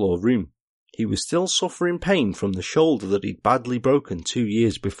ground floor room. He was still suffering pain from the shoulder that he'd badly broken 2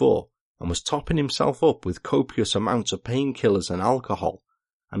 years before and was topping himself up with copious amounts of painkillers and alcohol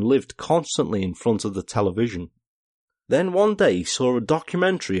and lived constantly in front of the television. Then one day he saw a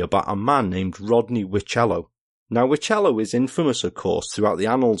documentary about a man named Rodney Wichello. Now Wichello is infamous, of course, throughout the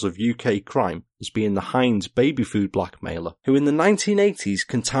annals of UK crime as being the Heinz baby food blackmailer, who in the 1980s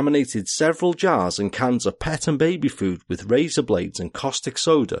contaminated several jars and cans of pet and baby food with razor blades and caustic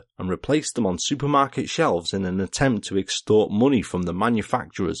soda and replaced them on supermarket shelves in an attempt to extort money from the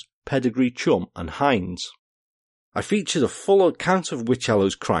manufacturers Pedigree Chum and Heinz. I featured a full account of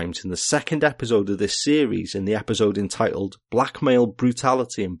Wichello's crimes in the second episode of this series in the episode entitled Blackmail,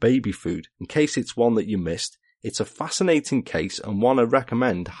 Brutality and Baby Food. In case it's one that you missed, it's a fascinating case and one I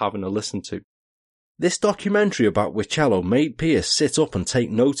recommend having a listen to. This documentary about Wichello made Pierce sit up and take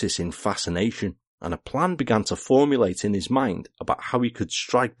notice in fascination, and a plan began to formulate in his mind about how he could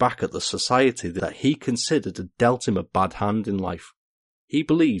strike back at the society that he considered had dealt him a bad hand in life. He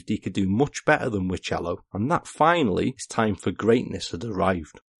believed he could do much better than Wichello, and that finally his time for greatness had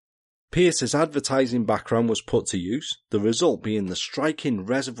arrived. Pierce's advertising background was put to use, the result being the striking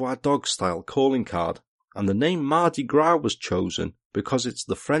Reservoir Dogs-style calling card, and the name Mardi Gras was chosen because it's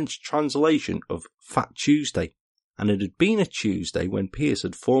the French translation of Fat Tuesday, and it had been a Tuesday when Pierce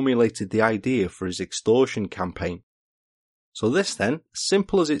had formulated the idea for his extortion campaign. So this then, as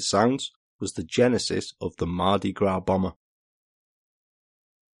simple as it sounds, was the genesis of the Mardi Gras bomber.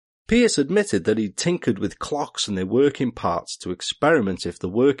 Pierce admitted that he'd tinkered with clocks and their working parts to experiment if the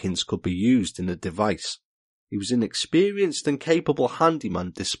workings could be used in a device. He was an experienced and capable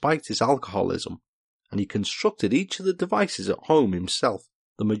handyman despite his alcoholism, and he constructed each of the devices at home himself,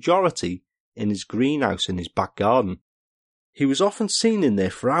 the majority in his greenhouse in his back garden. He was often seen in there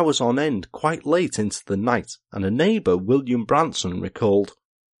for hours on end, quite late into the night, and a neighbour, William Branson, recalled,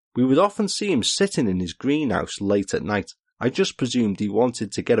 "We would often see him sitting in his greenhouse late at night. I just presumed he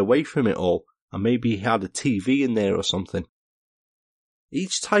wanted to get away from it all and maybe he had a TV in there or something.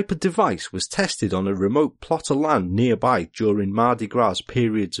 Each type of device was tested on a remote plot of land nearby during Mardi Gras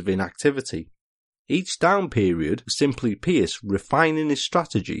periods of inactivity. Each down period was simply Pierce refining his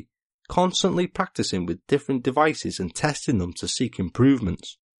strategy, constantly practicing with different devices and testing them to seek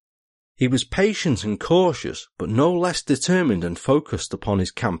improvements. He was patient and cautious, but no less determined and focused upon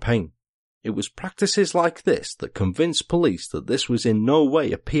his campaign. It was practices like this that convinced police that this was in no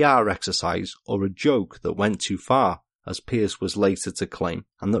way a PR exercise or a joke that went too far, as Pierce was later to claim,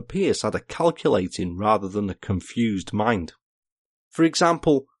 and that Pierce had a calculating rather than a confused mind. For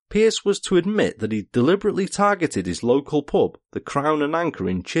example, Pierce was to admit that he deliberately targeted his local pub, the Crown and Anchor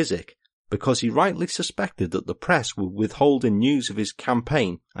in Chiswick, because he rightly suspected that the press were withholding news of his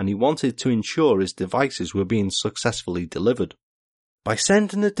campaign and he wanted to ensure his devices were being successfully delivered. By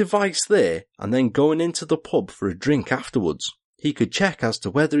sending a device there and then going into the pub for a drink afterwards, he could check as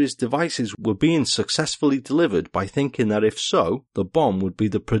to whether his devices were being successfully delivered by thinking that if so, the bomb would be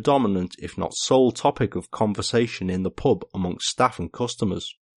the predominant if not sole topic of conversation in the pub amongst staff and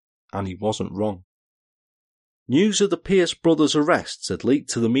customers. And he wasn't wrong. News of the Pierce brothers' arrests had leaked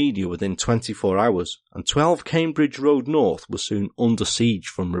to the media within 24 hours, and 12 Cambridge Road North was soon under siege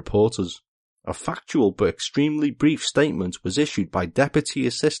from reporters. A factual but extremely brief statement was issued by Deputy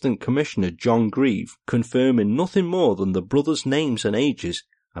Assistant Commissioner John Grieve, confirming nothing more than the brothers' names and ages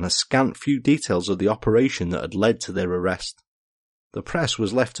and a scant few details of the operation that had led to their arrest. The press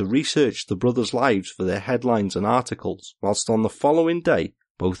was left to research the brothers' lives for their headlines and articles, whilst on the following day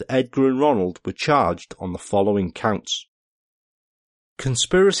both Edgar and Ronald were charged on the following counts.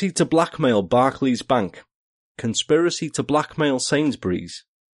 Conspiracy to blackmail Barclays Bank, conspiracy to blackmail Sainsbury's,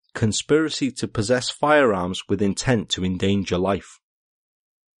 conspiracy to possess firearms with intent to endanger life.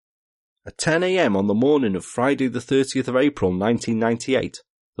 At 10 a.m. on the morning of Friday the 30th of April 1998,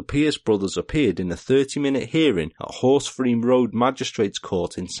 the Pierce brothers appeared in a 30-minute hearing at Horseframe Road Magistrates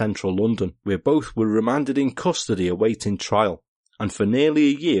Court in central London, where both were remanded in custody awaiting trial, and for nearly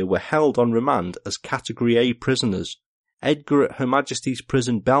a year were held on remand as Category A prisoners, Edgar at Her Majesty's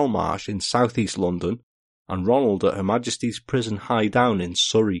Prison Belmarsh in South East London, and Ronald at Her Majesty's Prison High Down in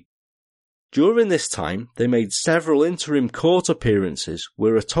Surrey. During this time, they made several interim court appearances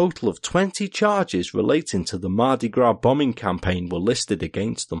where a total of 20 charges relating to the Mardi Gras bombing campaign were listed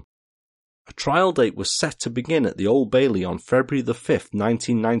against them. A trial date was set to begin at the Old Bailey on February the 5th,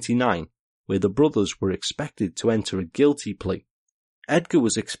 1999, where the brothers were expected to enter a guilty plea. Edgar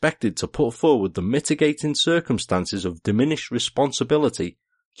was expected to put forward the mitigating circumstances of diminished responsibility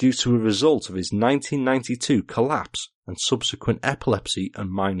due to a result of his 1992 collapse and subsequent epilepsy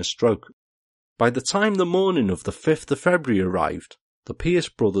and minor stroke. By the time the morning of the 5th of February arrived, the Pierce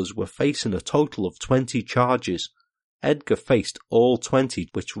brothers were facing a total of 20 charges. Edgar faced all 20,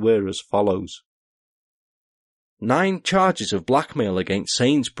 which were as follows. 9 charges of blackmail against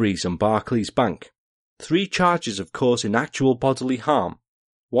Sainsbury's and Barclays Bank, 3 charges of causing actual bodily harm,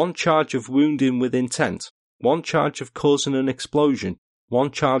 1 charge of wounding with intent, 1 charge of causing an explosion,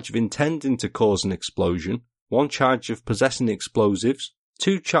 1 charge of intending to cause an explosion, 1 charge of possessing explosives,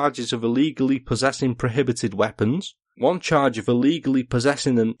 2 charges of illegally possessing prohibited weapons, 1 charge of illegally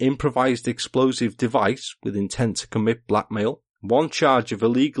possessing an improvised explosive device with intent to commit blackmail, 1 charge of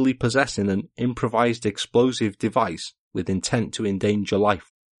illegally possessing an improvised explosive device with intent to endanger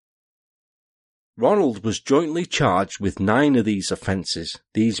life. Ronald was jointly charged with 9 of these offences,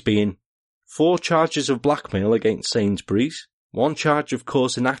 these being 4 charges of blackmail against Sainsbury's, 1 charge of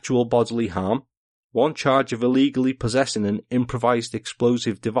causing actual bodily harm, 1 charge of illegally possessing an improvised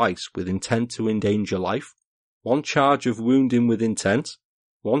explosive device with intent to endanger life, 1 charge of wounding with intent,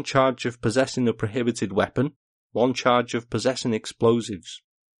 1 charge of possessing a prohibited weapon, 1 charge of possessing explosives.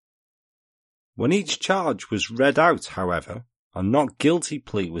 When each charge was read out, however, a not guilty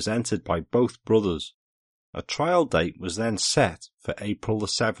plea was entered by both brothers. A trial date was then set for April the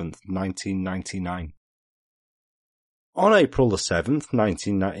 7th, 1999. On April the 7th,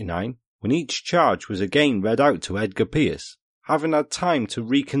 1999, when each charge was again read out to Edgar Pierce, having had time to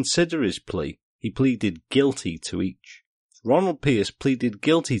reconsider his plea, he pleaded guilty to each. Ronald Pierce pleaded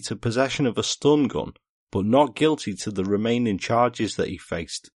guilty to possession of a stun gun, but not guilty to the remaining charges that he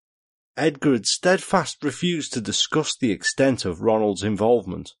faced. Edgar had steadfast refused to discuss the extent of Ronald's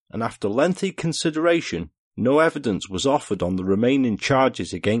involvement, and after lengthy consideration, no evidence was offered on the remaining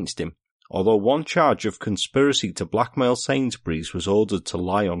charges against him, although 1 charge of conspiracy to blackmail Sainsbury's was ordered to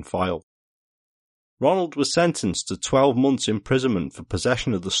lie on file. Ronald was sentenced to 12 months imprisonment for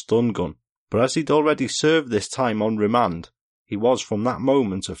possession of the stun gun, but as he'd already served this time on remand, he was from that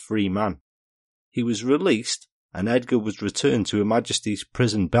moment a free man. He was released, and Edgar was returned to Her Majesty's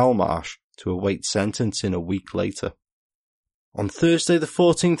Prison Belmarsh, to await sentencing a week later. On Thursday the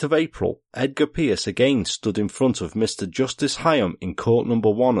 14th of April, Edgar Pierce again stood in front of Mr. Justice Hyam in Court No.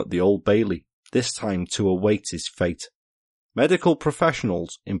 1 at the Old Bailey, this time to await his fate. Medical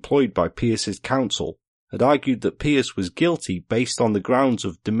professionals employed by Pierce's counsel had argued that Pierce was guilty based on the grounds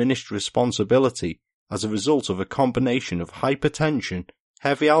of diminished responsibility as a result of a combination of hypertension,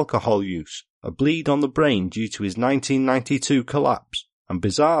 heavy alcohol use, a bleed on the brain due to his 1992 collapse, and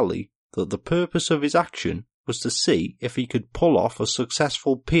bizarrely, that the purpose of his action was to see if he could pull off a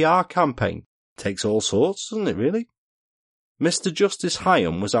successful PR campaign. Takes all sorts, doesn't it really? Mr. Justice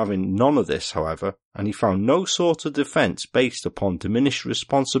Hyam was having none of this, however, and he found no sort of defence based upon diminished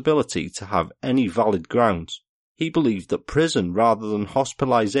responsibility to have any valid grounds. He believed that prison rather than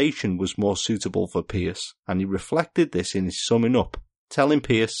hospitalisation was more suitable for Pierce, and he reflected this in his summing up, telling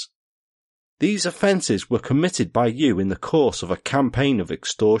Pierce, "These offences were committed by you in the course of a campaign of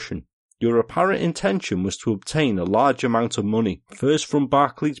extortion. Your apparent intention was to obtain a large amount of money, first from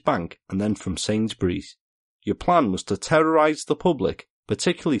Barclays Bank and then from Sainsbury's. Your plan was to terrorise the public,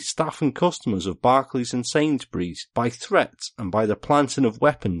 particularly staff and customers of Barclays and Sainsbury's, by threats and by the planting of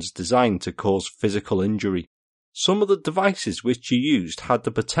weapons designed to cause physical injury. Some of the devices which you used had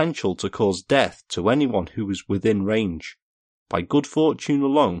the potential to cause death to anyone who was within range. By good fortune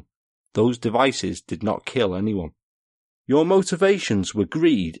alone, those devices did not kill anyone. Your motivations were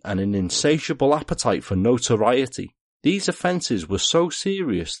greed and an insatiable appetite for notoriety. These offences were so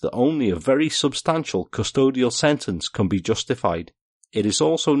serious that only a very substantial custodial sentence can be justified. It is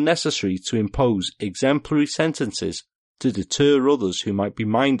also necessary to impose exemplary sentences to deter others who might be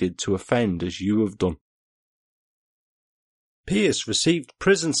minded to offend as you have done." Pierce received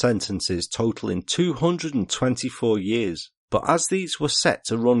prison sentences totaling 224 years, but as these were set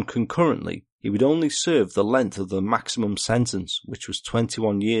to run concurrently, he would only serve the length of the maximum sentence, which was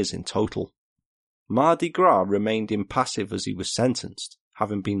 21 years in total. Mardi Gras remained impassive as he was sentenced,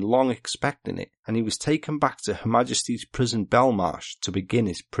 having been long expecting it, and he was taken back to Her Majesty's Prison Belmarsh to begin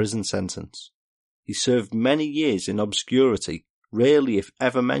his prison sentence. He served many years in obscurity, rarely if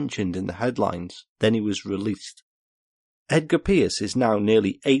ever mentioned in the headlines, then he was released. Edgar Pierce is now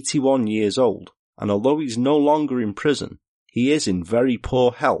nearly 81 years old, and although he's no longer in prison, he is in very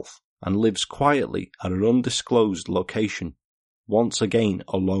poor health and lives quietly at an undisclosed location, once again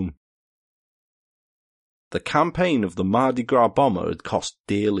alone. The campaign of the Mardi Gras bomber had cost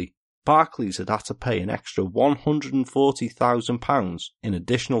dearly. Barclays had to pay an extra £140,000 in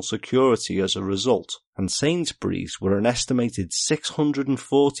additional security as a result, and Sainsbury's were an estimated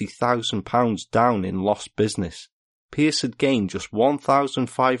 £640,000 down in lost business. Pierce had gained just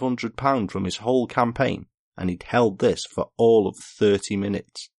 £1,500 from his whole campaign, and he'd held this for all of 30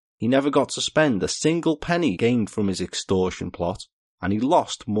 minutes. He never got to spend a single penny gained from his extortion plot, and he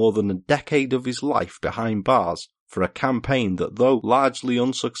lost more than a decade of his life behind bars for a campaign that, though largely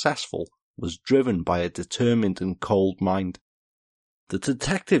unsuccessful, was driven by a determined and cold mind. The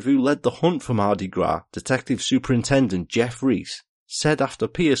detective who led the hunt for Mardi Gras, Detective Superintendent Jeff Reese, said after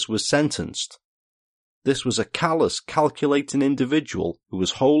Pierce was sentenced, "This was a callous, calculating individual who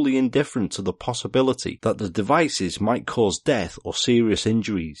was wholly indifferent to the possibility that the devices might cause death or serious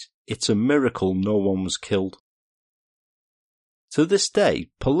injuries. It's a miracle no one was killed." To this day,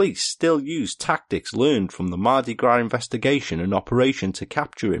 police still use tactics learned from the Mardi Gras investigation and operation to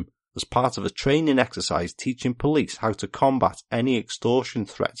capture him as part of a training exercise teaching police how to combat any extortion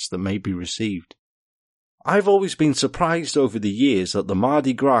threats that may be received. I've always been surprised over the years that the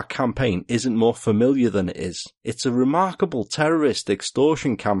Mardi Gras campaign isn't more familiar than it is. It's a remarkable terrorist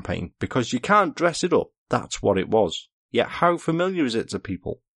extortion campaign because you can't dress it up, that's what it was. Yet how familiar is it to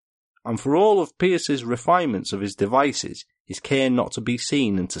people? And for all of Pierce's refinements of his devices, his care not to be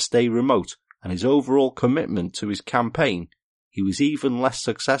seen and to stay remote, and his overall commitment to his campaign, he was even less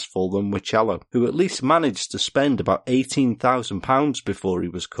successful than Wicello, who at least managed to spend about £18,000 before he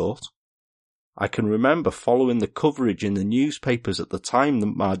was caught. I can remember following the coverage in the newspapers at the time that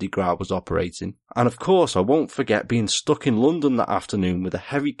Mardi Gras was operating, and of course I won't forget being stuck in London that afternoon with a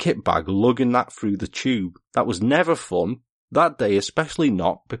heavy kit bag lugging that through the tube. That was never fun, that day especially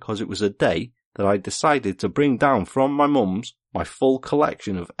not, because it was a day that I decided to bring down from my mum's my full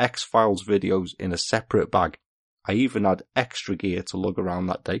collection of X-Files videos in a separate bag. I even had extra gear to lug around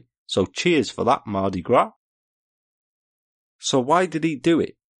that day, so cheers for that, Mardi Gras. So why did he do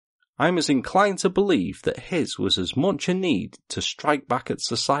it? I'm as inclined to believe that his was as much a need to strike back at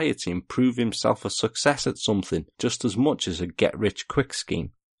society and prove himself a success at something just as much as a get-rich-quick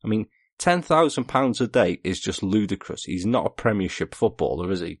scheme. I mean, £10,000 a day is just ludicrous. He's not a Premiership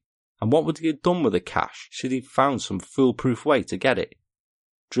footballer, is he? And what would he have done with the cash should he have found some foolproof way to get it?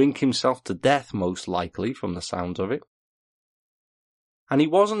 drink himself to death most likely from the sound of it. And he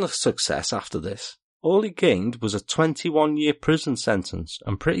wasn't a success after this. All he gained was a 21-year prison sentence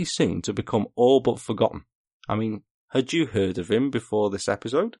and pretty soon to become all but forgotten. I mean, had you heard of him before this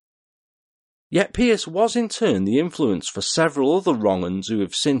episode? Yet Pierce was in turn the influence for several other wrong-uns who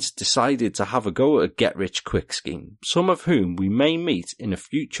have since decided to have a go at a get-rich-quick scheme, some of whom we may meet in a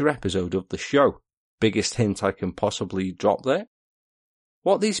future episode of the show. Biggest hint I can possibly drop there?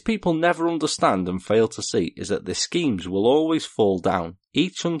 What these people never understand and fail to see is that their schemes will always fall down.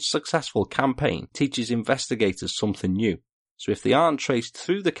 Each unsuccessful campaign teaches investigators something new, so if they aren't traced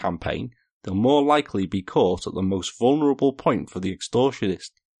through the campaign, they'll more likely be caught at the most vulnerable point for the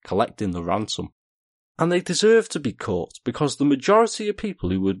extortionist, collecting the ransom. And they deserve to be caught because the majority of people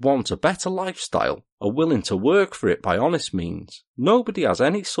who would want a better lifestyle are willing to work for it by honest means. Nobody has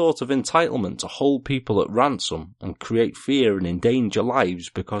any sort of entitlement to hold people at ransom and create fear and endanger lives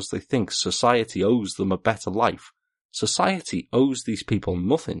because they think society owes them a better life. Society owes these people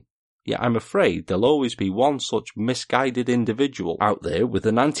nothing. Yet I'm afraid there'll always be one such misguided individual out there with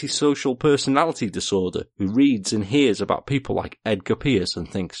an antisocial personality disorder who reads and hears about people like Edgar Pierce and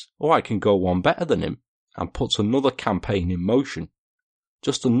thinks, oh, I can go one better than him, and puts another campaign in motion.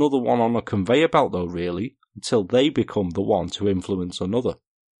 Just another one on a conveyor belt though, really, until they become the one to influence another.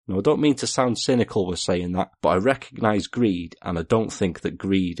 Now, I don't mean to sound cynical with saying that, but I recognise greed, and I don't think that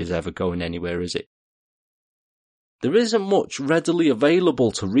greed is ever going anywhere, is it? There isn't much readily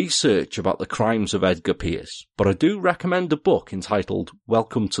available to research about the crimes of Edgar Pierce, but I do recommend a book entitled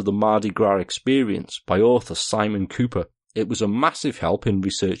Welcome to the Mardi Gras Experience by author Simon Cooper. It was a massive help in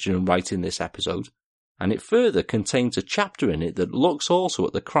researching and writing this episode, and it further contains a chapter in it that looks also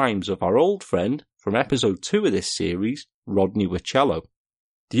at the crimes of our old friend from episode 2 of this series, Rodney Wicello.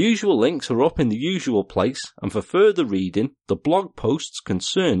 The usual links are up in the usual place, and for further reading, the blog posts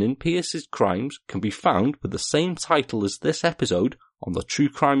concerning Pierce's crimes can be found with the same title as this episode on the True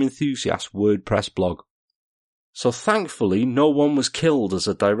Crime Enthusiast WordPress blog. So thankfully no one was killed as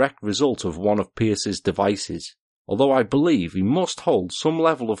a direct result of one of Pierce's devices, although I believe he must hold some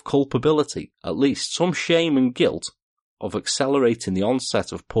level of culpability, at least some shame and guilt, of accelerating the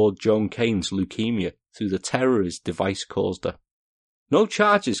onset of poor Joan Kane's leukemia through the terror his device caused her. No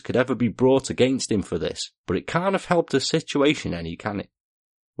charges could ever be brought against him for this, but it can't have helped the situation any, can it?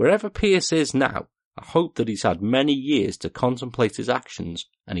 Wherever Pierce is now, I hope that he's had many years to contemplate his actions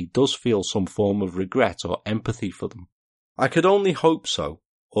and he does feel some form of regret or empathy for them. I could only hope so,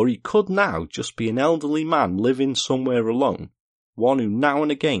 or he could now just be an elderly man living somewhere alone, one who now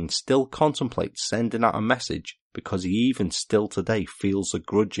and again still contemplates sending out a message because he even still today feels a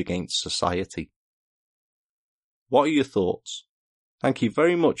grudge against society. What are your thoughts? Thank you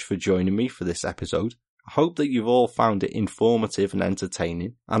very much for joining me for this episode. I hope that you've all found it informative and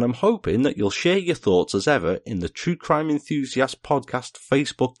entertaining, and I'm hoping that you'll share your thoughts as ever in the True Crime Enthusiast Podcast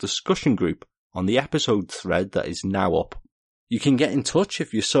Facebook discussion group on the episode thread that is now up. You can get in touch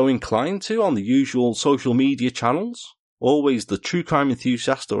if you're so inclined to on the usual social media channels, always the True Crime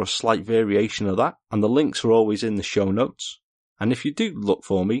Enthusiast or a slight variation of that, and the links are always in the show notes. And if you do look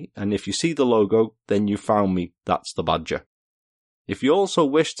for me, and if you see the logo, then you found me, that's the Badger. If you also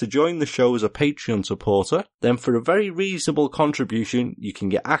wish to join the show as a Patreon supporter, then for a very reasonable contribution, you can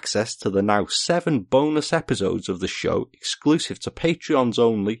get access to the now 7 bonus episodes of the show exclusive to Patreons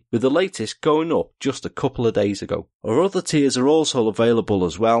only, with the latest going up just a couple of days ago. Our other tiers are also available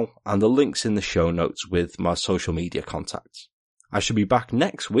as well, and the links in the show notes with my social media contacts. I shall be back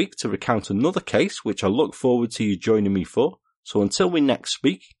next week to recount another case which I look forward to you joining me for. So until we next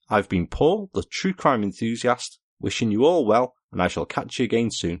speak, I've been Paul, the True Crime Enthusiast, wishing you all well, and I shall catch you again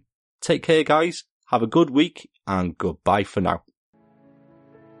soon. Take care, guys, have a good week, and goodbye for now.